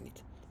mijn leven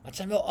niet. Maar het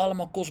zijn wel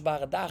allemaal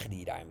kostbare dagen die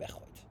je daarin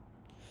weggooit.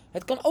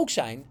 Het kan ook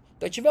zijn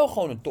dat je wel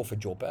gewoon een toffe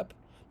job hebt.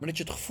 Maar dat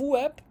je het gevoel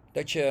hebt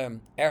dat je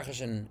ergens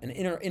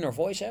een inner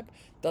voice hebt.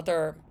 Dat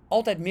er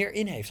altijd meer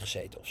in heeft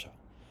gezeten of zo.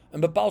 Een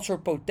bepaald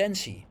soort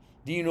potentie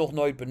die je nog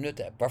nooit benut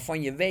hebt.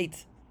 Waarvan je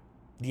weet,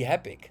 die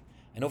heb ik.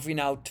 En of je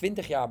nou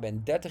 20 jaar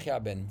bent, 30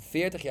 jaar bent,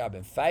 40 jaar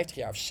bent, 50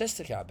 jaar of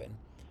 60 jaar bent.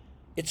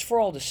 It's for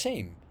all the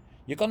same.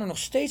 Je kan er nog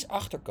steeds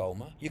achter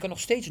komen. Je kan nog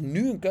steeds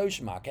nu een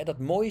keuze maken. Hè? Dat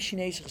mooie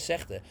Chinese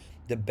gezegde.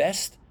 The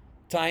best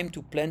time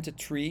to plant a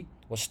tree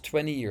was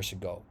 20 years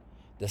ago.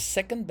 The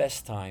second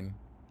best time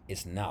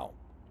is now.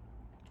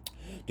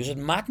 Dus het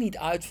maakt niet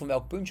uit van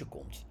welk punt je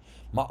komt.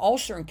 Maar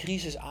als er een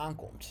crisis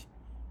aankomt.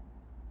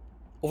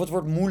 Of het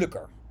wordt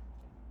moeilijker.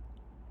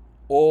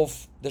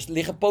 Of er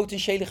liggen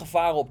potentiële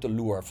gevaren op de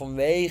loer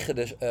vanwege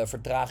de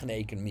vertragende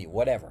economie,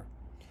 whatever.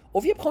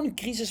 Of je hebt gewoon een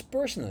crisis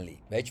personally,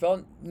 weet je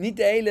wel. Niet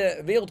de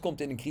hele wereld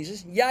komt in een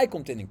crisis, jij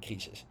komt in een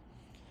crisis.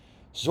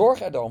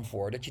 Zorg er dan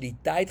voor dat je die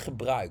tijd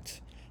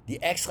gebruikt, die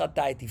extra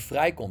tijd die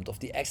vrijkomt of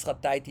die extra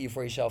tijd die je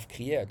voor jezelf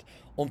creëert,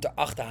 om te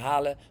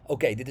achterhalen,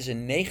 oké, dit is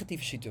een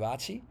negatieve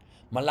situatie,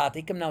 maar laat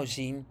ik hem nou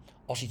zien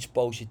als iets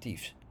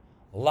positiefs.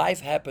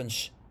 Life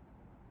happens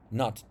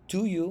not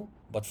to you,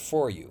 but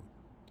for you.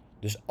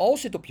 Dus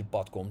als dit op je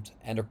pad komt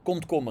en er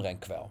komt kommer en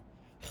kwel,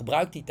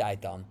 gebruik die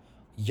tijd dan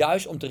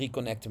juist om te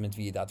reconnecten met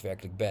wie je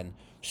daadwerkelijk bent,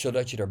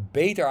 zodat je er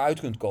beter uit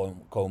kunt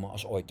komen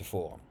als ooit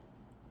tevoren.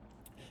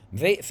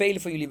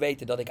 Velen van jullie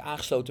weten dat ik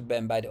aangesloten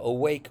ben bij de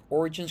Awake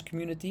Origins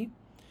community.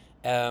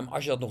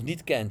 Als je dat nog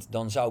niet kent,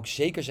 dan zou ik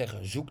zeker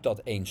zeggen, zoek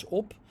dat eens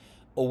op.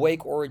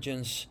 Awake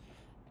Origins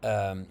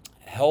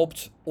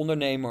helpt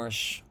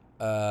ondernemers,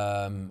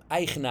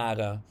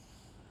 eigenaren,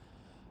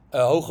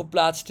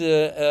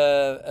 hooggeplaatste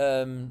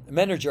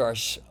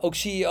managers, ook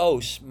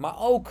CEO's, maar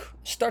ook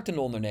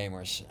startende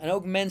ondernemers. En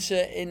ook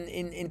mensen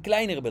in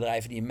kleinere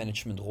bedrijven die een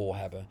managementrol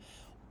hebben.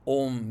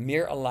 Om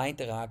meer aligned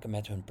te raken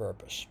met hun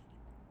purpose.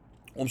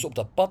 Om ze op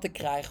dat pad te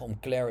krijgen om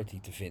clarity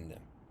te vinden.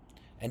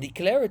 En die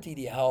clarity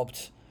die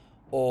helpt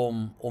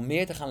om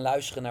meer te gaan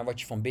luisteren naar wat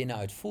je van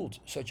binnenuit voelt.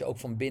 Zodat je ook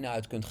van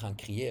binnenuit kunt gaan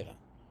creëren.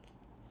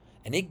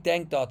 En ik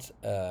denk dat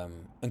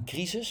een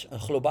crisis, een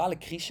globale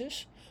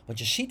crisis. Want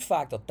je ziet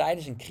vaak dat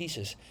tijdens een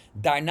crisis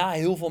daarna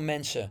heel veel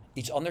mensen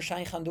iets anders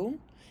zijn gaan doen.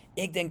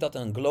 Ik denk dat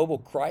een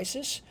global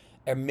crisis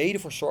er mede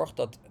voor zorgt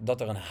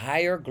dat er een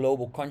higher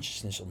global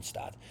consciousness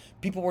ontstaat.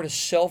 People worden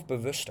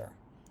zelfbewuster.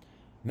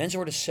 Mensen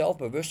worden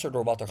zelfbewuster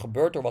door wat er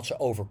gebeurt, door wat ze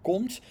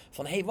overkomt.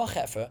 Van, hé, wacht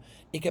even.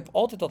 Ik heb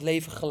altijd dat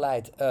leven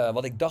geleid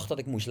wat ik dacht dat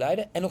ik moest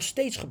leiden. En nog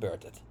steeds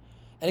gebeurt het.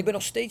 En ik ben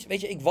nog steeds,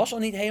 weet je, ik was al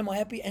niet helemaal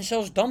happy. En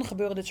zelfs dan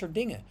gebeuren dit soort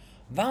dingen.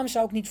 Waarom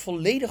zou ik niet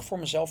volledig voor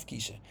mezelf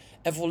kiezen?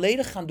 En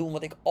volledig gaan doen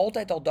wat ik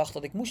altijd al dacht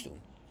dat ik moest doen?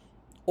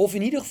 Of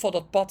in ieder geval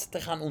dat pad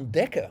te gaan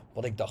ontdekken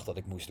wat ik dacht dat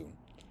ik moest doen.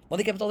 Want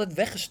ik heb het altijd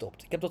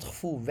weggestopt. Ik heb dat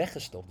gevoel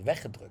weggestopt,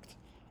 weggedrukt.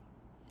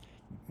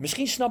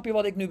 Misschien snap je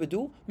wat ik nu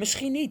bedoel.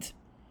 Misschien niet.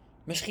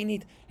 Misschien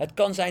niet. Het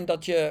kan zijn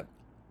dat je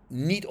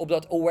niet op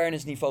dat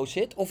awareness niveau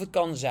zit. Of het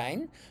kan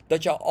zijn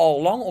dat je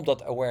al lang op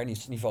dat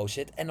awareness niveau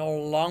zit. En al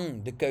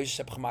lang de keuzes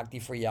hebt gemaakt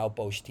die voor jou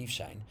positief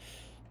zijn.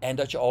 En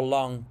dat je al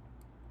lang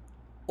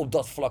op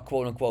dat vlak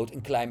quote unquote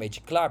een klein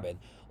beetje klaar bent.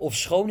 Of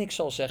schoon ik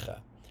zal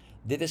zeggen,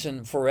 dit is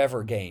een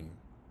forever game.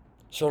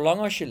 Zolang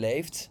als je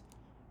leeft,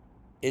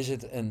 is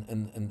het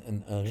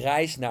een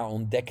reis naar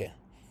ontdekken.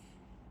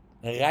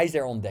 Een reis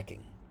der ontdekking.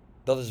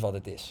 Dat is wat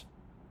het is.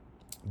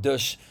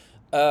 Dus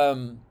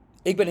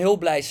ik ben heel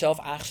blij zelf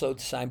aangesloten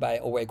te zijn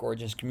bij Awake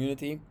Origins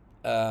Community.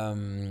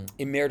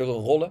 In meerdere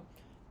rollen.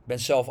 Ik ben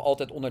zelf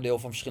altijd onderdeel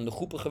van verschillende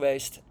groepen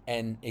geweest.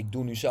 En ik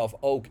doe nu zelf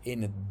ook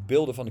in het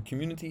beelden van de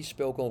community,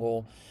 speel ik een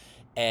rol.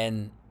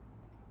 En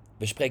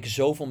we spreken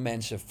zoveel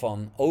mensen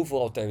van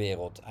overal ter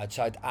wereld. Uit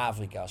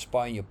Zuid-Afrika,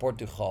 Spanje,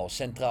 Portugal,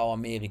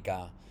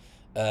 Centraal-Amerika.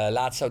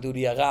 Laatst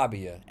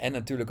Saoedi-Arabië. En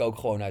natuurlijk ook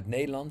gewoon uit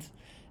Nederland.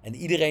 En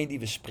iedereen die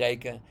we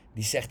spreken,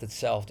 die zegt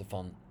hetzelfde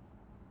van...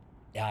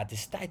 Ja, het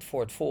is tijd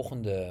voor het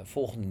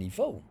volgende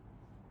niveau.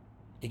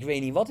 Ik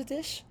weet niet wat het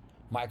is,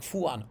 maar ik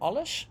voel aan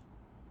alles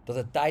dat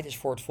het tijd is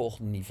voor het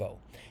volgende niveau.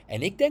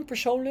 En ik denk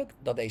persoonlijk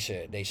dat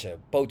deze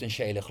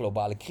potentiële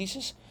globale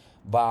crisis,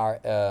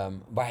 waar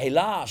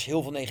helaas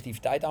heel veel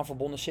negativiteit aan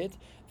verbonden zit,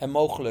 en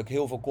mogelijk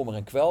heel veel kommer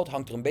en kwel, het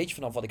hangt er een beetje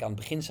vanaf wat ik aan het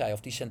begin zei,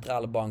 of die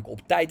centrale banken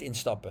op tijd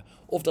instappen,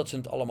 of dat ze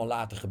het allemaal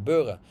laten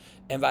gebeuren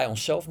en wij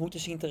onszelf moeten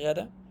zien te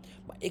redden.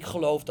 Maar ik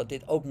geloof dat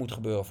dit ook moet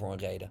gebeuren voor een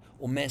reden.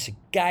 Om mensen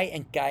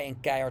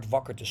keihard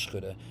wakker te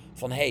schudden.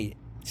 Van hé,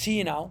 zie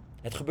je nou,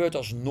 het gebeurt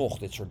alsnog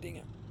dit soort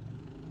dingen.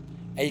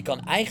 En je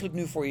kan eigenlijk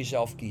nu voor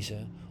jezelf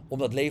kiezen om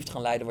dat leven te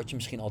gaan leiden wat je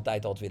misschien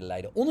altijd had willen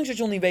leiden. Ondanks dat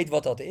je nog niet weet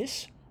wat dat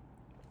is,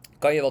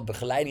 kan je wat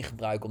begeleiding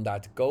gebruiken om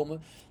daar te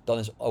komen. Dan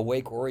is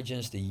Awake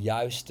Origins de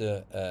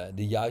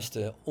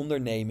juiste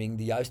onderneming,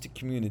 de juiste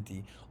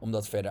community om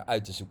dat verder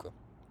uit te zoeken.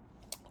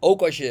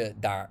 Ook als je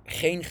daar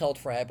geen geld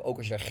voor hebt, ook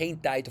als je daar geen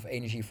tijd of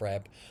energie voor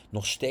hebt,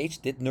 nog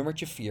steeds dit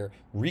nummertje 4,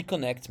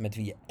 reconnect met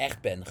wie je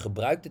echt bent.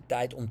 Gebruik de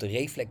tijd om te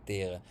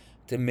reflecteren,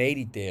 te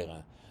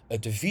mediteren,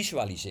 te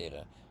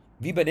visualiseren.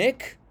 Wie ben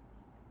ik?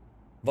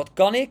 Wat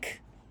kan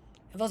ik?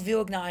 En wat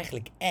wil ik nou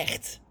eigenlijk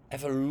echt?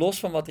 Even los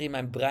van wat er in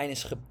mijn brein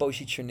is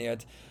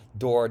gepositioneerd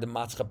door de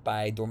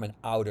maatschappij, door mijn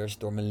ouders,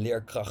 door mijn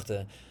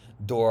leerkrachten,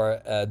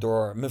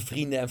 door mijn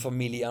vrienden en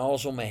familie en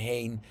alles om me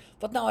heen.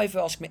 Wat nou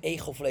even als ik mijn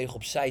ego volledig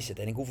opzij zet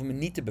en ik hoef me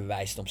niet te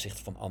bewijzen ten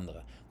opzichte van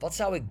anderen. Wat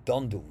zou ik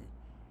dan doen?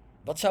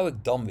 Wat zou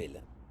ik dan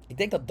willen? Ik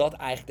denk dat dat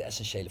eigenlijk de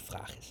essentiële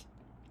vraag is.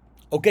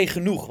 Oké,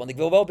 genoeg, want ik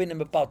wil wel binnen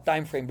een bepaald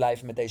timeframe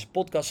blijven met deze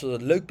podcast, zodat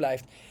het leuk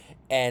blijft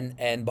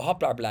en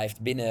behapbaar blijft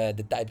binnen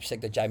de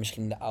tijdbestek dat jij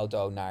misschien in de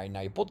auto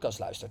naar je podcast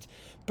luistert.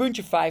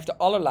 Puntje 5, de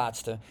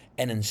allerlaatste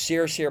en een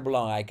zeer, zeer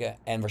belangrijke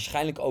en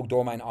waarschijnlijk ook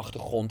door mijn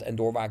achtergrond en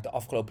door waar ik de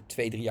afgelopen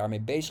 2-3 jaar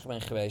mee bezig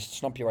ben geweest,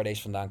 snap je waar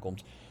deze vandaan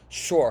komt?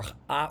 Zorg,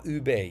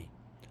 AUB,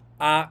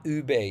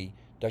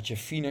 dat je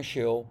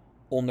financieel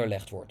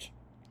onderlegd wordt.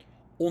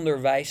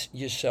 Onderwijs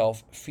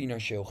jezelf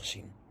financieel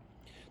gezien.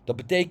 Dat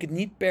betekent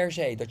niet per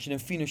se dat je een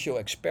financieel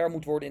expert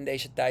moet worden in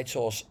deze tijd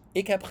zoals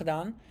ik heb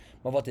gedaan.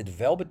 Maar wat dit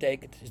wel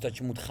betekent is dat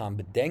je moet gaan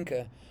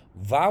bedenken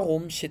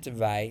waarom zitten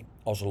wij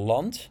als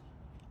land,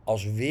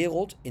 als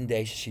wereld in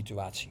deze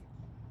situatie.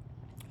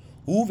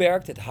 Hoe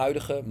werkt het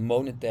huidige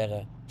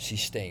monetaire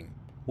systeem?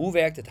 Hoe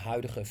werkt het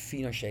huidige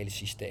financiële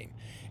systeem?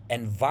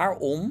 En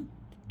waarom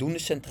doen de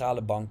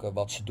centrale banken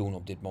wat ze doen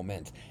op dit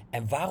moment?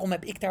 En waarom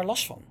heb ik daar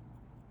last van?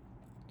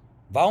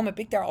 Waarom heb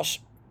ik daar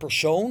als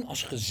persoon,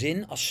 als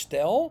gezin, als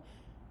stel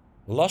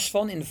last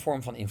van in de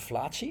vorm van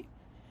inflatie?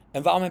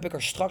 En waarom heb ik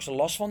er straks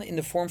last van in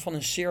de vorm van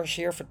een zeer,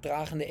 zeer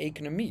vertragende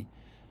economie?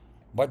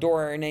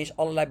 Waardoor er ineens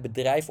allerlei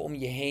bedrijven om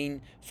je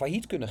heen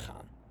failliet kunnen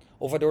gaan.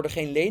 Of waardoor er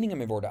geen leningen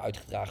meer worden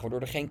uitgedragen,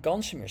 waardoor er geen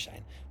kansen meer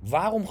zijn.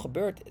 Waarom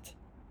gebeurt dit?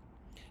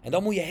 En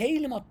dan moet je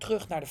helemaal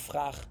terug naar de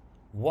vraag,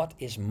 what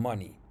is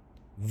money?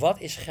 Wat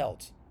is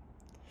geld?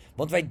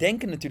 Want wij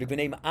denken natuurlijk, we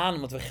nemen aan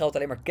omdat we geld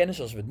alleen maar kennen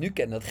zoals we het nu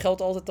kennen, dat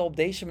geld altijd al op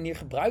deze manier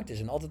gebruikt is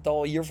en altijd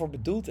al hiervoor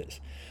bedoeld is.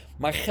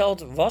 Maar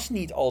geld was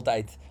niet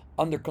altijd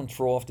under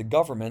control of the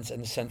governments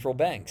en de central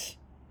banks.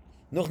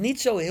 Nog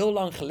niet zo heel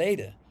lang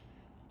geleden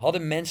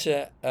hadden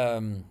mensen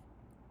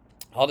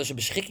hadden ze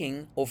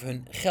beschikking over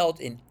hun geld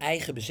in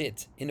eigen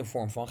bezit in de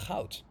vorm van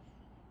goud.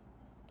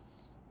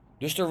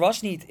 Dus er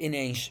was niet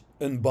ineens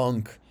een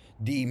bank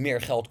die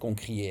meer geld kon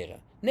creëren.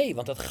 Nee,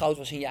 want dat goud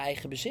was in je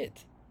eigen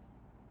bezit.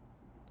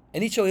 En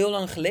niet zo heel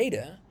lang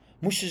geleden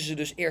moesten ze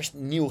dus eerst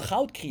nieuw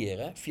goud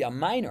creëren via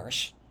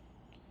miners.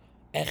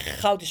 En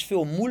goud is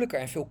veel moeilijker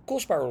en veel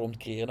kostbaarder om te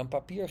creëren dan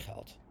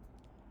papiergeld.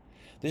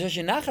 Dus als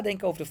je na gaat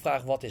denken over de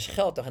vraag wat is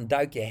geld, dan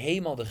duik je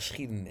helemaal de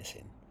geschiedenis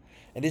in.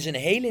 En dit is een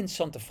hele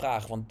interessante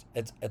vraag, want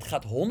het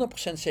gaat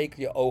 100% zeker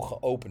je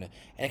ogen openen.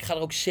 En ik ga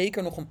er ook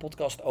zeker nog een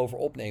podcast over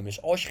opnemen.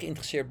 Dus als je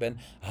geïnteresseerd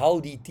bent,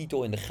 hou die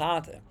titel in de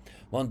gaten.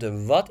 Want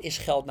wat is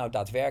geld nou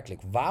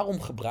daadwerkelijk?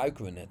 Waarom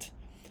gebruiken we het?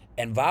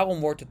 En waarom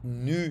wordt het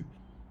nu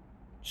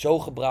zo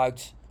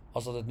gebruikt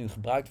als dat het nu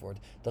gebruikt wordt?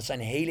 Dat zijn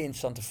hele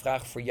interessante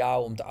vragen voor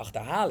jou om te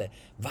achterhalen.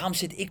 Waarom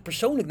zit ik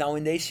persoonlijk nou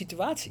in deze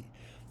situatie?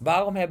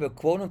 Waarom hebben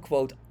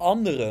quote-unquote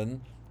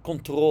anderen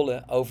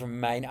controle over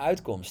mijn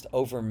uitkomst,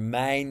 over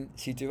mijn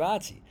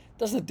situatie?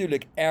 Dat is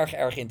natuurlijk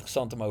erg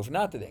interessant om over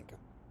na te denken.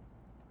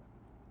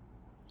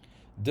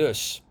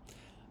 Dus,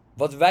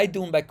 wat wij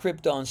doen bij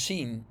Crypto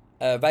Unseen,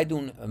 wij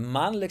doen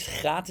maandelijks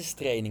gratis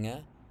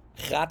trainingen.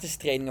 Gratis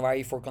trainingen waar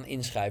je voor kan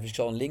inschrijven. Dus ik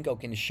zal een link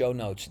ook in de show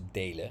notes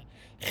delen.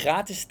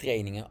 Gratis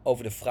trainingen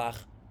over de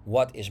vraag,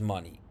 what is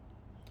money?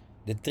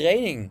 De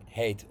training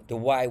heet The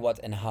Why,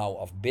 What and How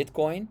of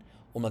Bitcoin.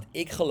 Omdat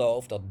ik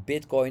geloof dat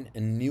Bitcoin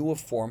een nieuwe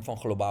vorm van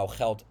globaal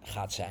geld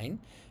gaat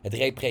zijn. Het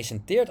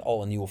representeert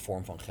al een nieuwe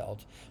vorm van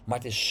geld. Maar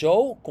het is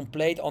zo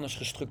compleet anders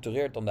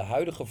gestructureerd dan de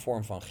huidige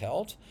vorm van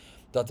geld.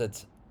 Dat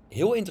het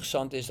heel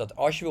interessant is dat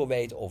als je wil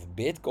weten of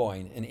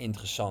Bitcoin een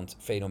interessant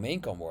fenomeen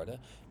kan worden,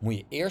 moet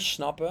je eerst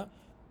snappen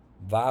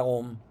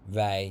waarom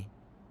wij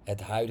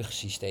het huidige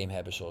systeem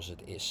hebben zoals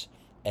het is.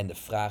 En de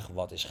vraag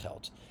wat is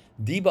geld?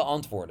 Die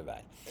beantwoorden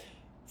wij.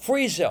 Voor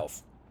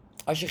jezelf.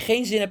 Als je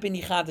geen zin hebt in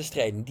die gratis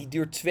training, die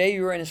duurt 2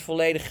 uur en is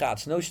volledig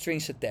gratis. No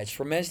strings attached.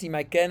 Voor mensen die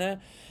mij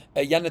kennen,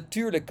 ja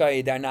natuurlijk kan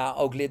je daarna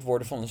ook lid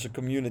worden van onze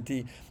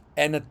community.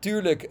 En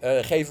natuurlijk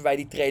geven wij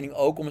die training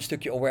ook om een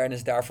stukje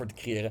awareness daarvoor te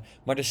creëren.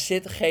 Maar er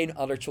zit geen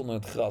addertje onder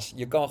het gras.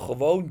 Je kan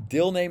gewoon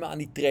deelnemen aan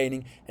die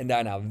training en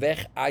daarna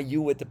weg. Are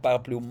you with the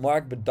paraplu?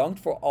 Mark, bedankt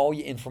voor al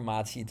je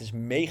informatie. Het is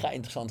mega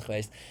interessant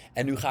geweest.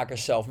 En nu ga ik er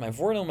zelf mijn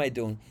voordeel mee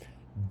doen.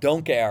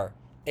 Don't care.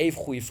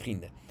 Even goede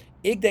vrienden.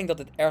 Ik denk dat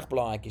het erg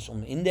belangrijk is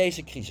om in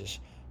deze crisis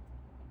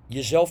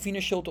jezelf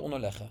financieel te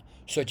onderleggen.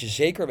 Zodat je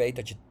zeker weet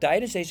dat je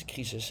tijdens deze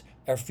crisis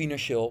er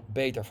financieel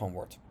beter van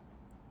wordt.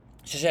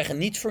 Ze zeggen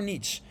niet voor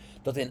niets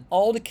dat in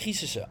al de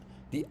crisissen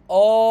die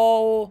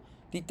al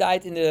die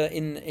tijd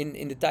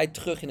in de tijd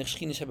terug in de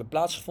geschiedenis hebben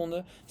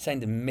plaatsgevonden, zijn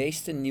de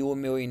meeste nieuwe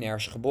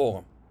miljonairs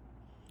geboren.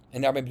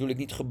 En daarmee bedoel ik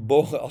niet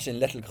geboren als in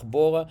letterlijk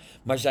geboren,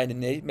 maar zijn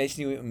de meeste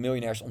nieuwe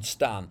miljonairs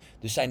ontstaan.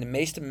 Dus zijn de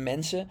meeste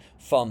mensen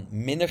van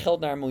minder geld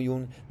naar 1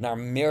 miljoen naar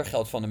meer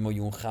geld van 1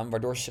 miljoen gegaan,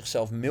 waardoor ze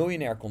zichzelf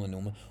miljonair konden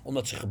noemen,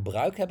 omdat ze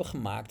gebruik hebben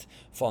gemaakt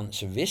van,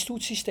 ze wisten hoe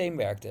het systeem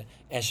werkte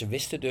en ze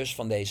wisten dus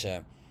van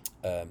deze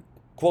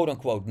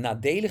quote-unquote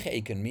nadelige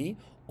economie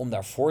om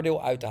daar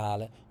voordeel uit te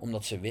halen,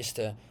 omdat ze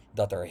wisten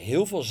dat er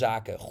heel veel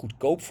zaken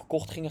goedkoop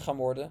verkocht gingen gaan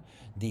worden,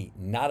 die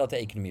nadat de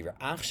economie weer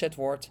aangezet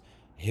wordt,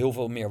 heel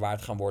veel meer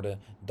waard gaan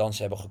worden dan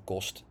ze hebben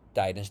gekost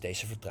tijdens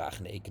deze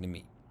vertragende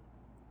economie.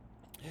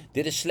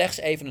 Dit is slechts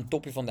even een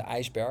topje van de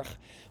ijsberg.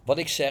 Wat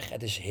ik zeg,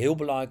 het is heel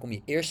belangrijk om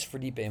je eerst te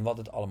verdiepen in wat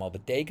het allemaal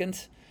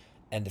betekent.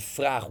 En de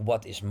vraag,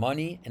 what is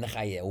money? En dan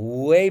ga je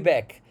way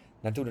back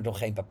naar toen er nog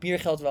geen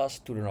papiergeld was,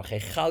 toen er nog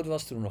geen goud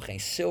was, toen er nog geen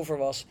zilver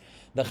was.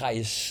 Dan ga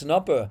je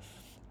snappen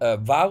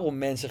waarom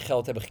mensen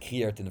geld hebben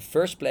gecreëerd in the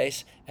first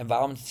place en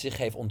waarom het zich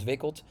heeft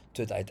ontwikkeld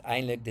tot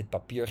uiteindelijk dit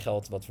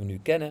papiergeld wat we nu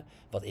kennen,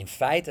 wat in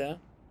feite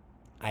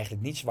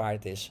eigenlijk niets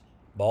waard is,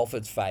 behalve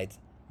het feit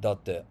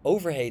dat de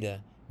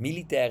overheden,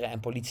 militairen en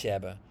politie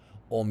hebben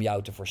om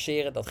jou te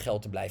forceren dat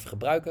geld te blijven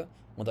gebruiken.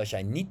 Want als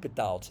jij niet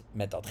betaalt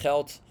met dat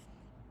geld,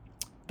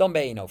 dan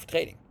ben je in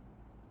overtreding.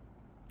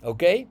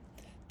 Oké?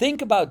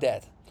 Think about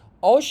that.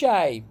 Als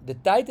jij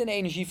de tijd en de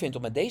energie vindt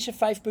om met deze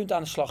 5 punten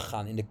aan de slag te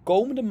gaan in de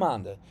komende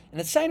maanden, en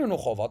het zijn er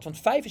nogal wat, want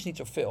 5 is niet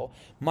zoveel,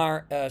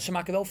 maar ze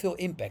maken wel veel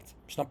impact.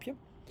 Snap je?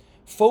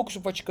 Focus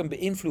op wat je kunt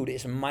beïnvloeden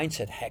is een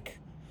mindset hack.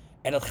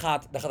 En daar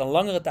gaat een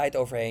langere tijd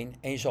overheen.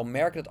 En je zal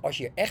merken dat als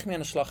je hier echt mee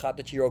aan de slag gaat,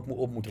 dat je hier ook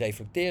op moet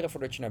reflecteren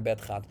voordat je naar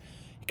bed gaat.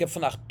 Ik heb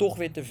vandaag toch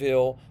weer te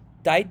veel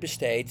tijd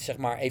besteed, zeg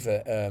maar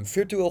even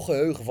virtueel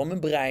geheugen van mijn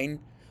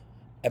brein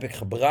heb ik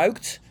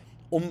gebruikt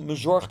om me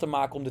zorgen te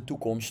maken om de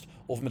toekomst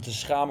of me te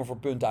schamen voor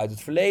punten uit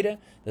het verleden.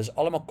 Dat is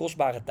allemaal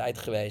kostbare tijd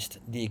geweest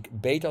die ik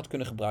beter had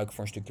kunnen gebruiken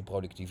voor een stukje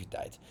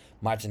productiviteit.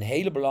 Maar het is een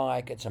hele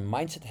belangrijke, het is een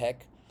mindset hack.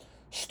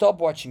 Stop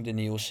watching the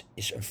news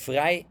is een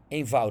vrij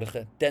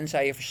eenvoudige,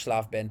 tenzij je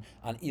verslaafd bent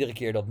aan iedere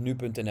keer dat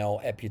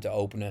nu.nl appje te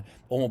openen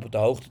om op de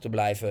hoogte te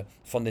blijven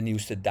van de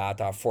nieuwste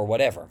data for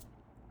whatever.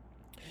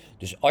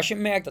 Dus als je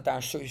merkt dat daar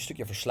een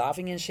stukje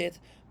verslaving in zit,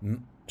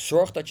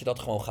 zorg dat je dat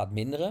gewoon gaat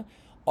minderen.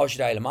 Als je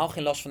daar helemaal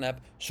geen last van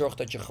hebt, zorg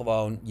dat je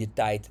gewoon je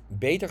tijd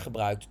beter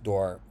gebruikt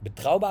door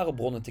betrouwbare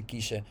bronnen te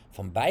kiezen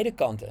van beide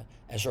kanten.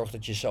 En zorg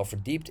dat je jezelf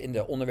verdiept in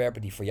de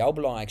onderwerpen die voor jou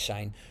belangrijk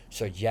zijn,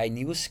 zodat jij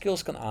nieuwe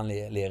skills kan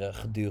aanleren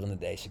gedurende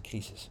deze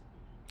crisis.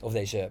 Of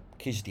deze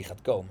crisis die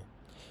gaat komen.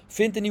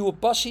 Vind een nieuwe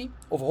passie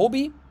of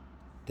hobby.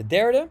 De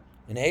derde,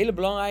 een hele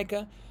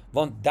belangrijke,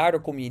 want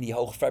daardoor kom je in die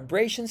hoge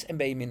vibrations en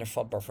ben je minder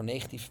vatbaar voor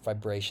negatieve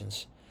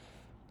vibrations.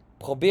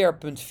 Probeer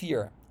punt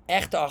 4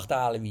 echt te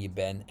achterhalen wie je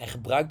bent. En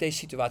gebruik deze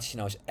situatie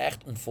nou eens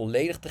echt om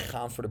volledig te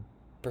gaan voor de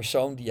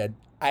persoon die jij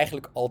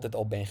eigenlijk altijd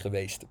al bent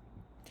geweest.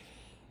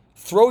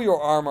 Throw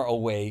your armor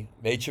away,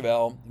 weet je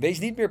wel. Wees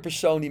niet meer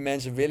persoon die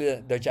mensen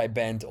willen dat jij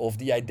bent of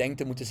die jij denkt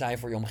te moeten zijn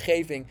voor je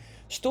omgeving.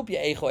 Stop je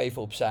ego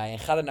even opzij en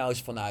ga er nou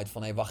eens vanuit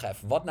van, hé, wacht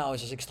even, wat nou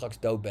is als ik straks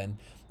dood ben?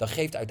 Dan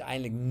geeft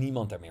uiteindelijk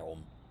niemand er meer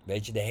om.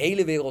 Weet je, de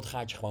hele wereld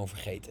gaat je gewoon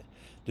vergeten.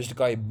 Dus dan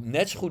kan je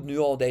net zo goed nu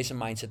al deze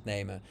mindset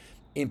nemen.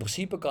 In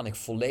principe kan ik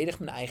volledig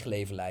mijn eigen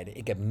leven leiden.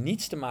 Ik heb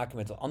niets te maken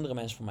met wat andere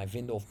mensen van mij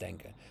vinden of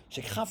denken. Dus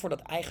ik ga voor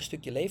dat eigen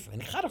stukje leven en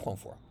ik ga er gewoon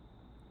voor.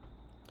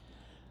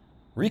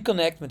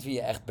 Reconnect met wie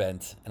je echt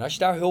bent. En als je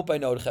daar hulp bij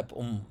nodig hebt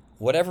om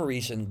whatever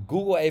reason,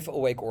 Google even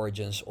Awake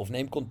Origins of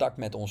neem contact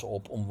met ons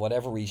op om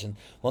whatever reason.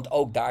 Want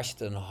ook daar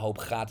zitten een hoop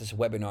gratis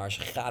webinars,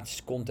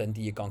 gratis content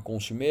die je kan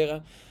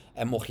consumeren.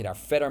 En mocht je daar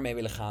verder mee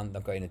willen gaan,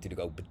 dan kan je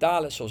natuurlijk ook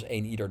betalen zoals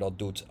ieder dat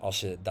doet als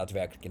ze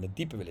daadwerkelijk in het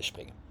diepe willen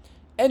springen.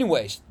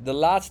 Anyways, de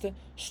laatste,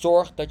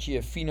 zorg dat je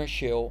je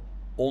financieel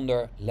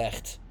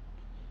onderlegt.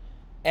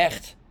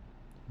 Echt.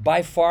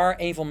 By far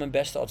een van mijn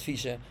beste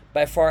adviezen,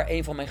 by far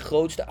een van mijn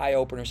grootste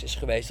eye-openers is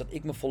geweest dat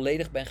ik me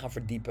volledig ben gaan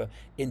verdiepen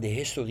in de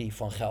historie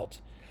van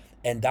geld.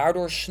 En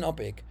daardoor snap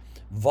ik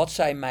wat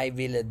zij mij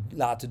willen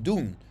laten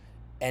doen.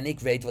 En ik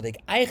weet wat ik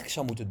eigenlijk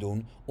zou moeten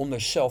doen om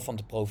er zelf van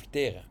te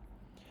profiteren.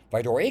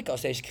 Waardoor ik,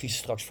 als deze crisis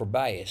straks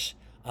voorbij is,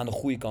 aan de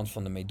goede kant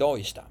van de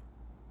medaille sta.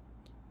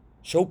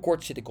 Zo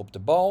kort zit ik op de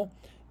bal.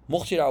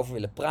 Mocht je daarover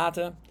willen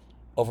praten,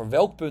 over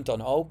welk punt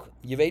dan ook,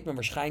 je weet me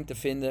waarschijnlijk te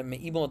vinden.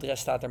 Mijn e-mailadres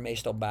staat er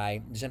meestal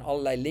bij. Er zijn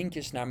allerlei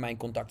linkjes naar mijn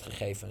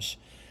contactgegevens.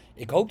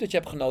 Ik hoop dat je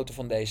hebt genoten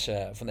van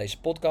deze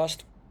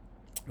podcast.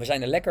 We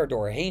zijn er lekker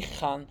doorheen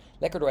gegaan,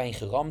 lekker doorheen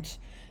geramd.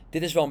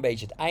 Dit is wel een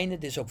beetje het einde.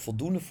 Dit is ook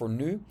voldoende voor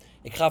nu.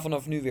 Ik ga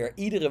vanaf nu weer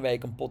iedere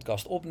week een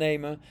podcast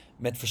opnemen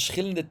met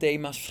verschillende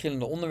thema's,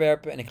 verschillende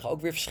onderwerpen. En ik ga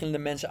ook weer verschillende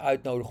mensen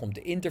uitnodigen om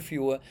te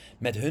interviewen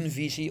met hun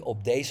visie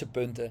op deze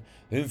punten,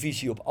 hun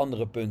visie op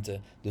andere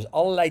punten. Dus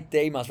allerlei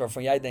thema's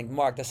waarvan jij denkt,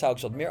 Mark, daar zou ik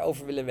eens wat meer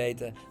over willen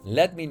weten.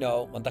 Let me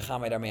know, want dan gaan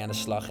wij daarmee aan de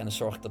slag. En dan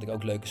zorg ik dat ik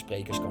ook leuke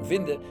sprekers kan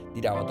vinden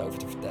die daar wat over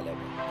te vertellen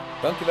hebben.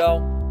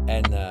 Dankjewel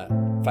en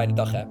fijne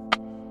dag hè.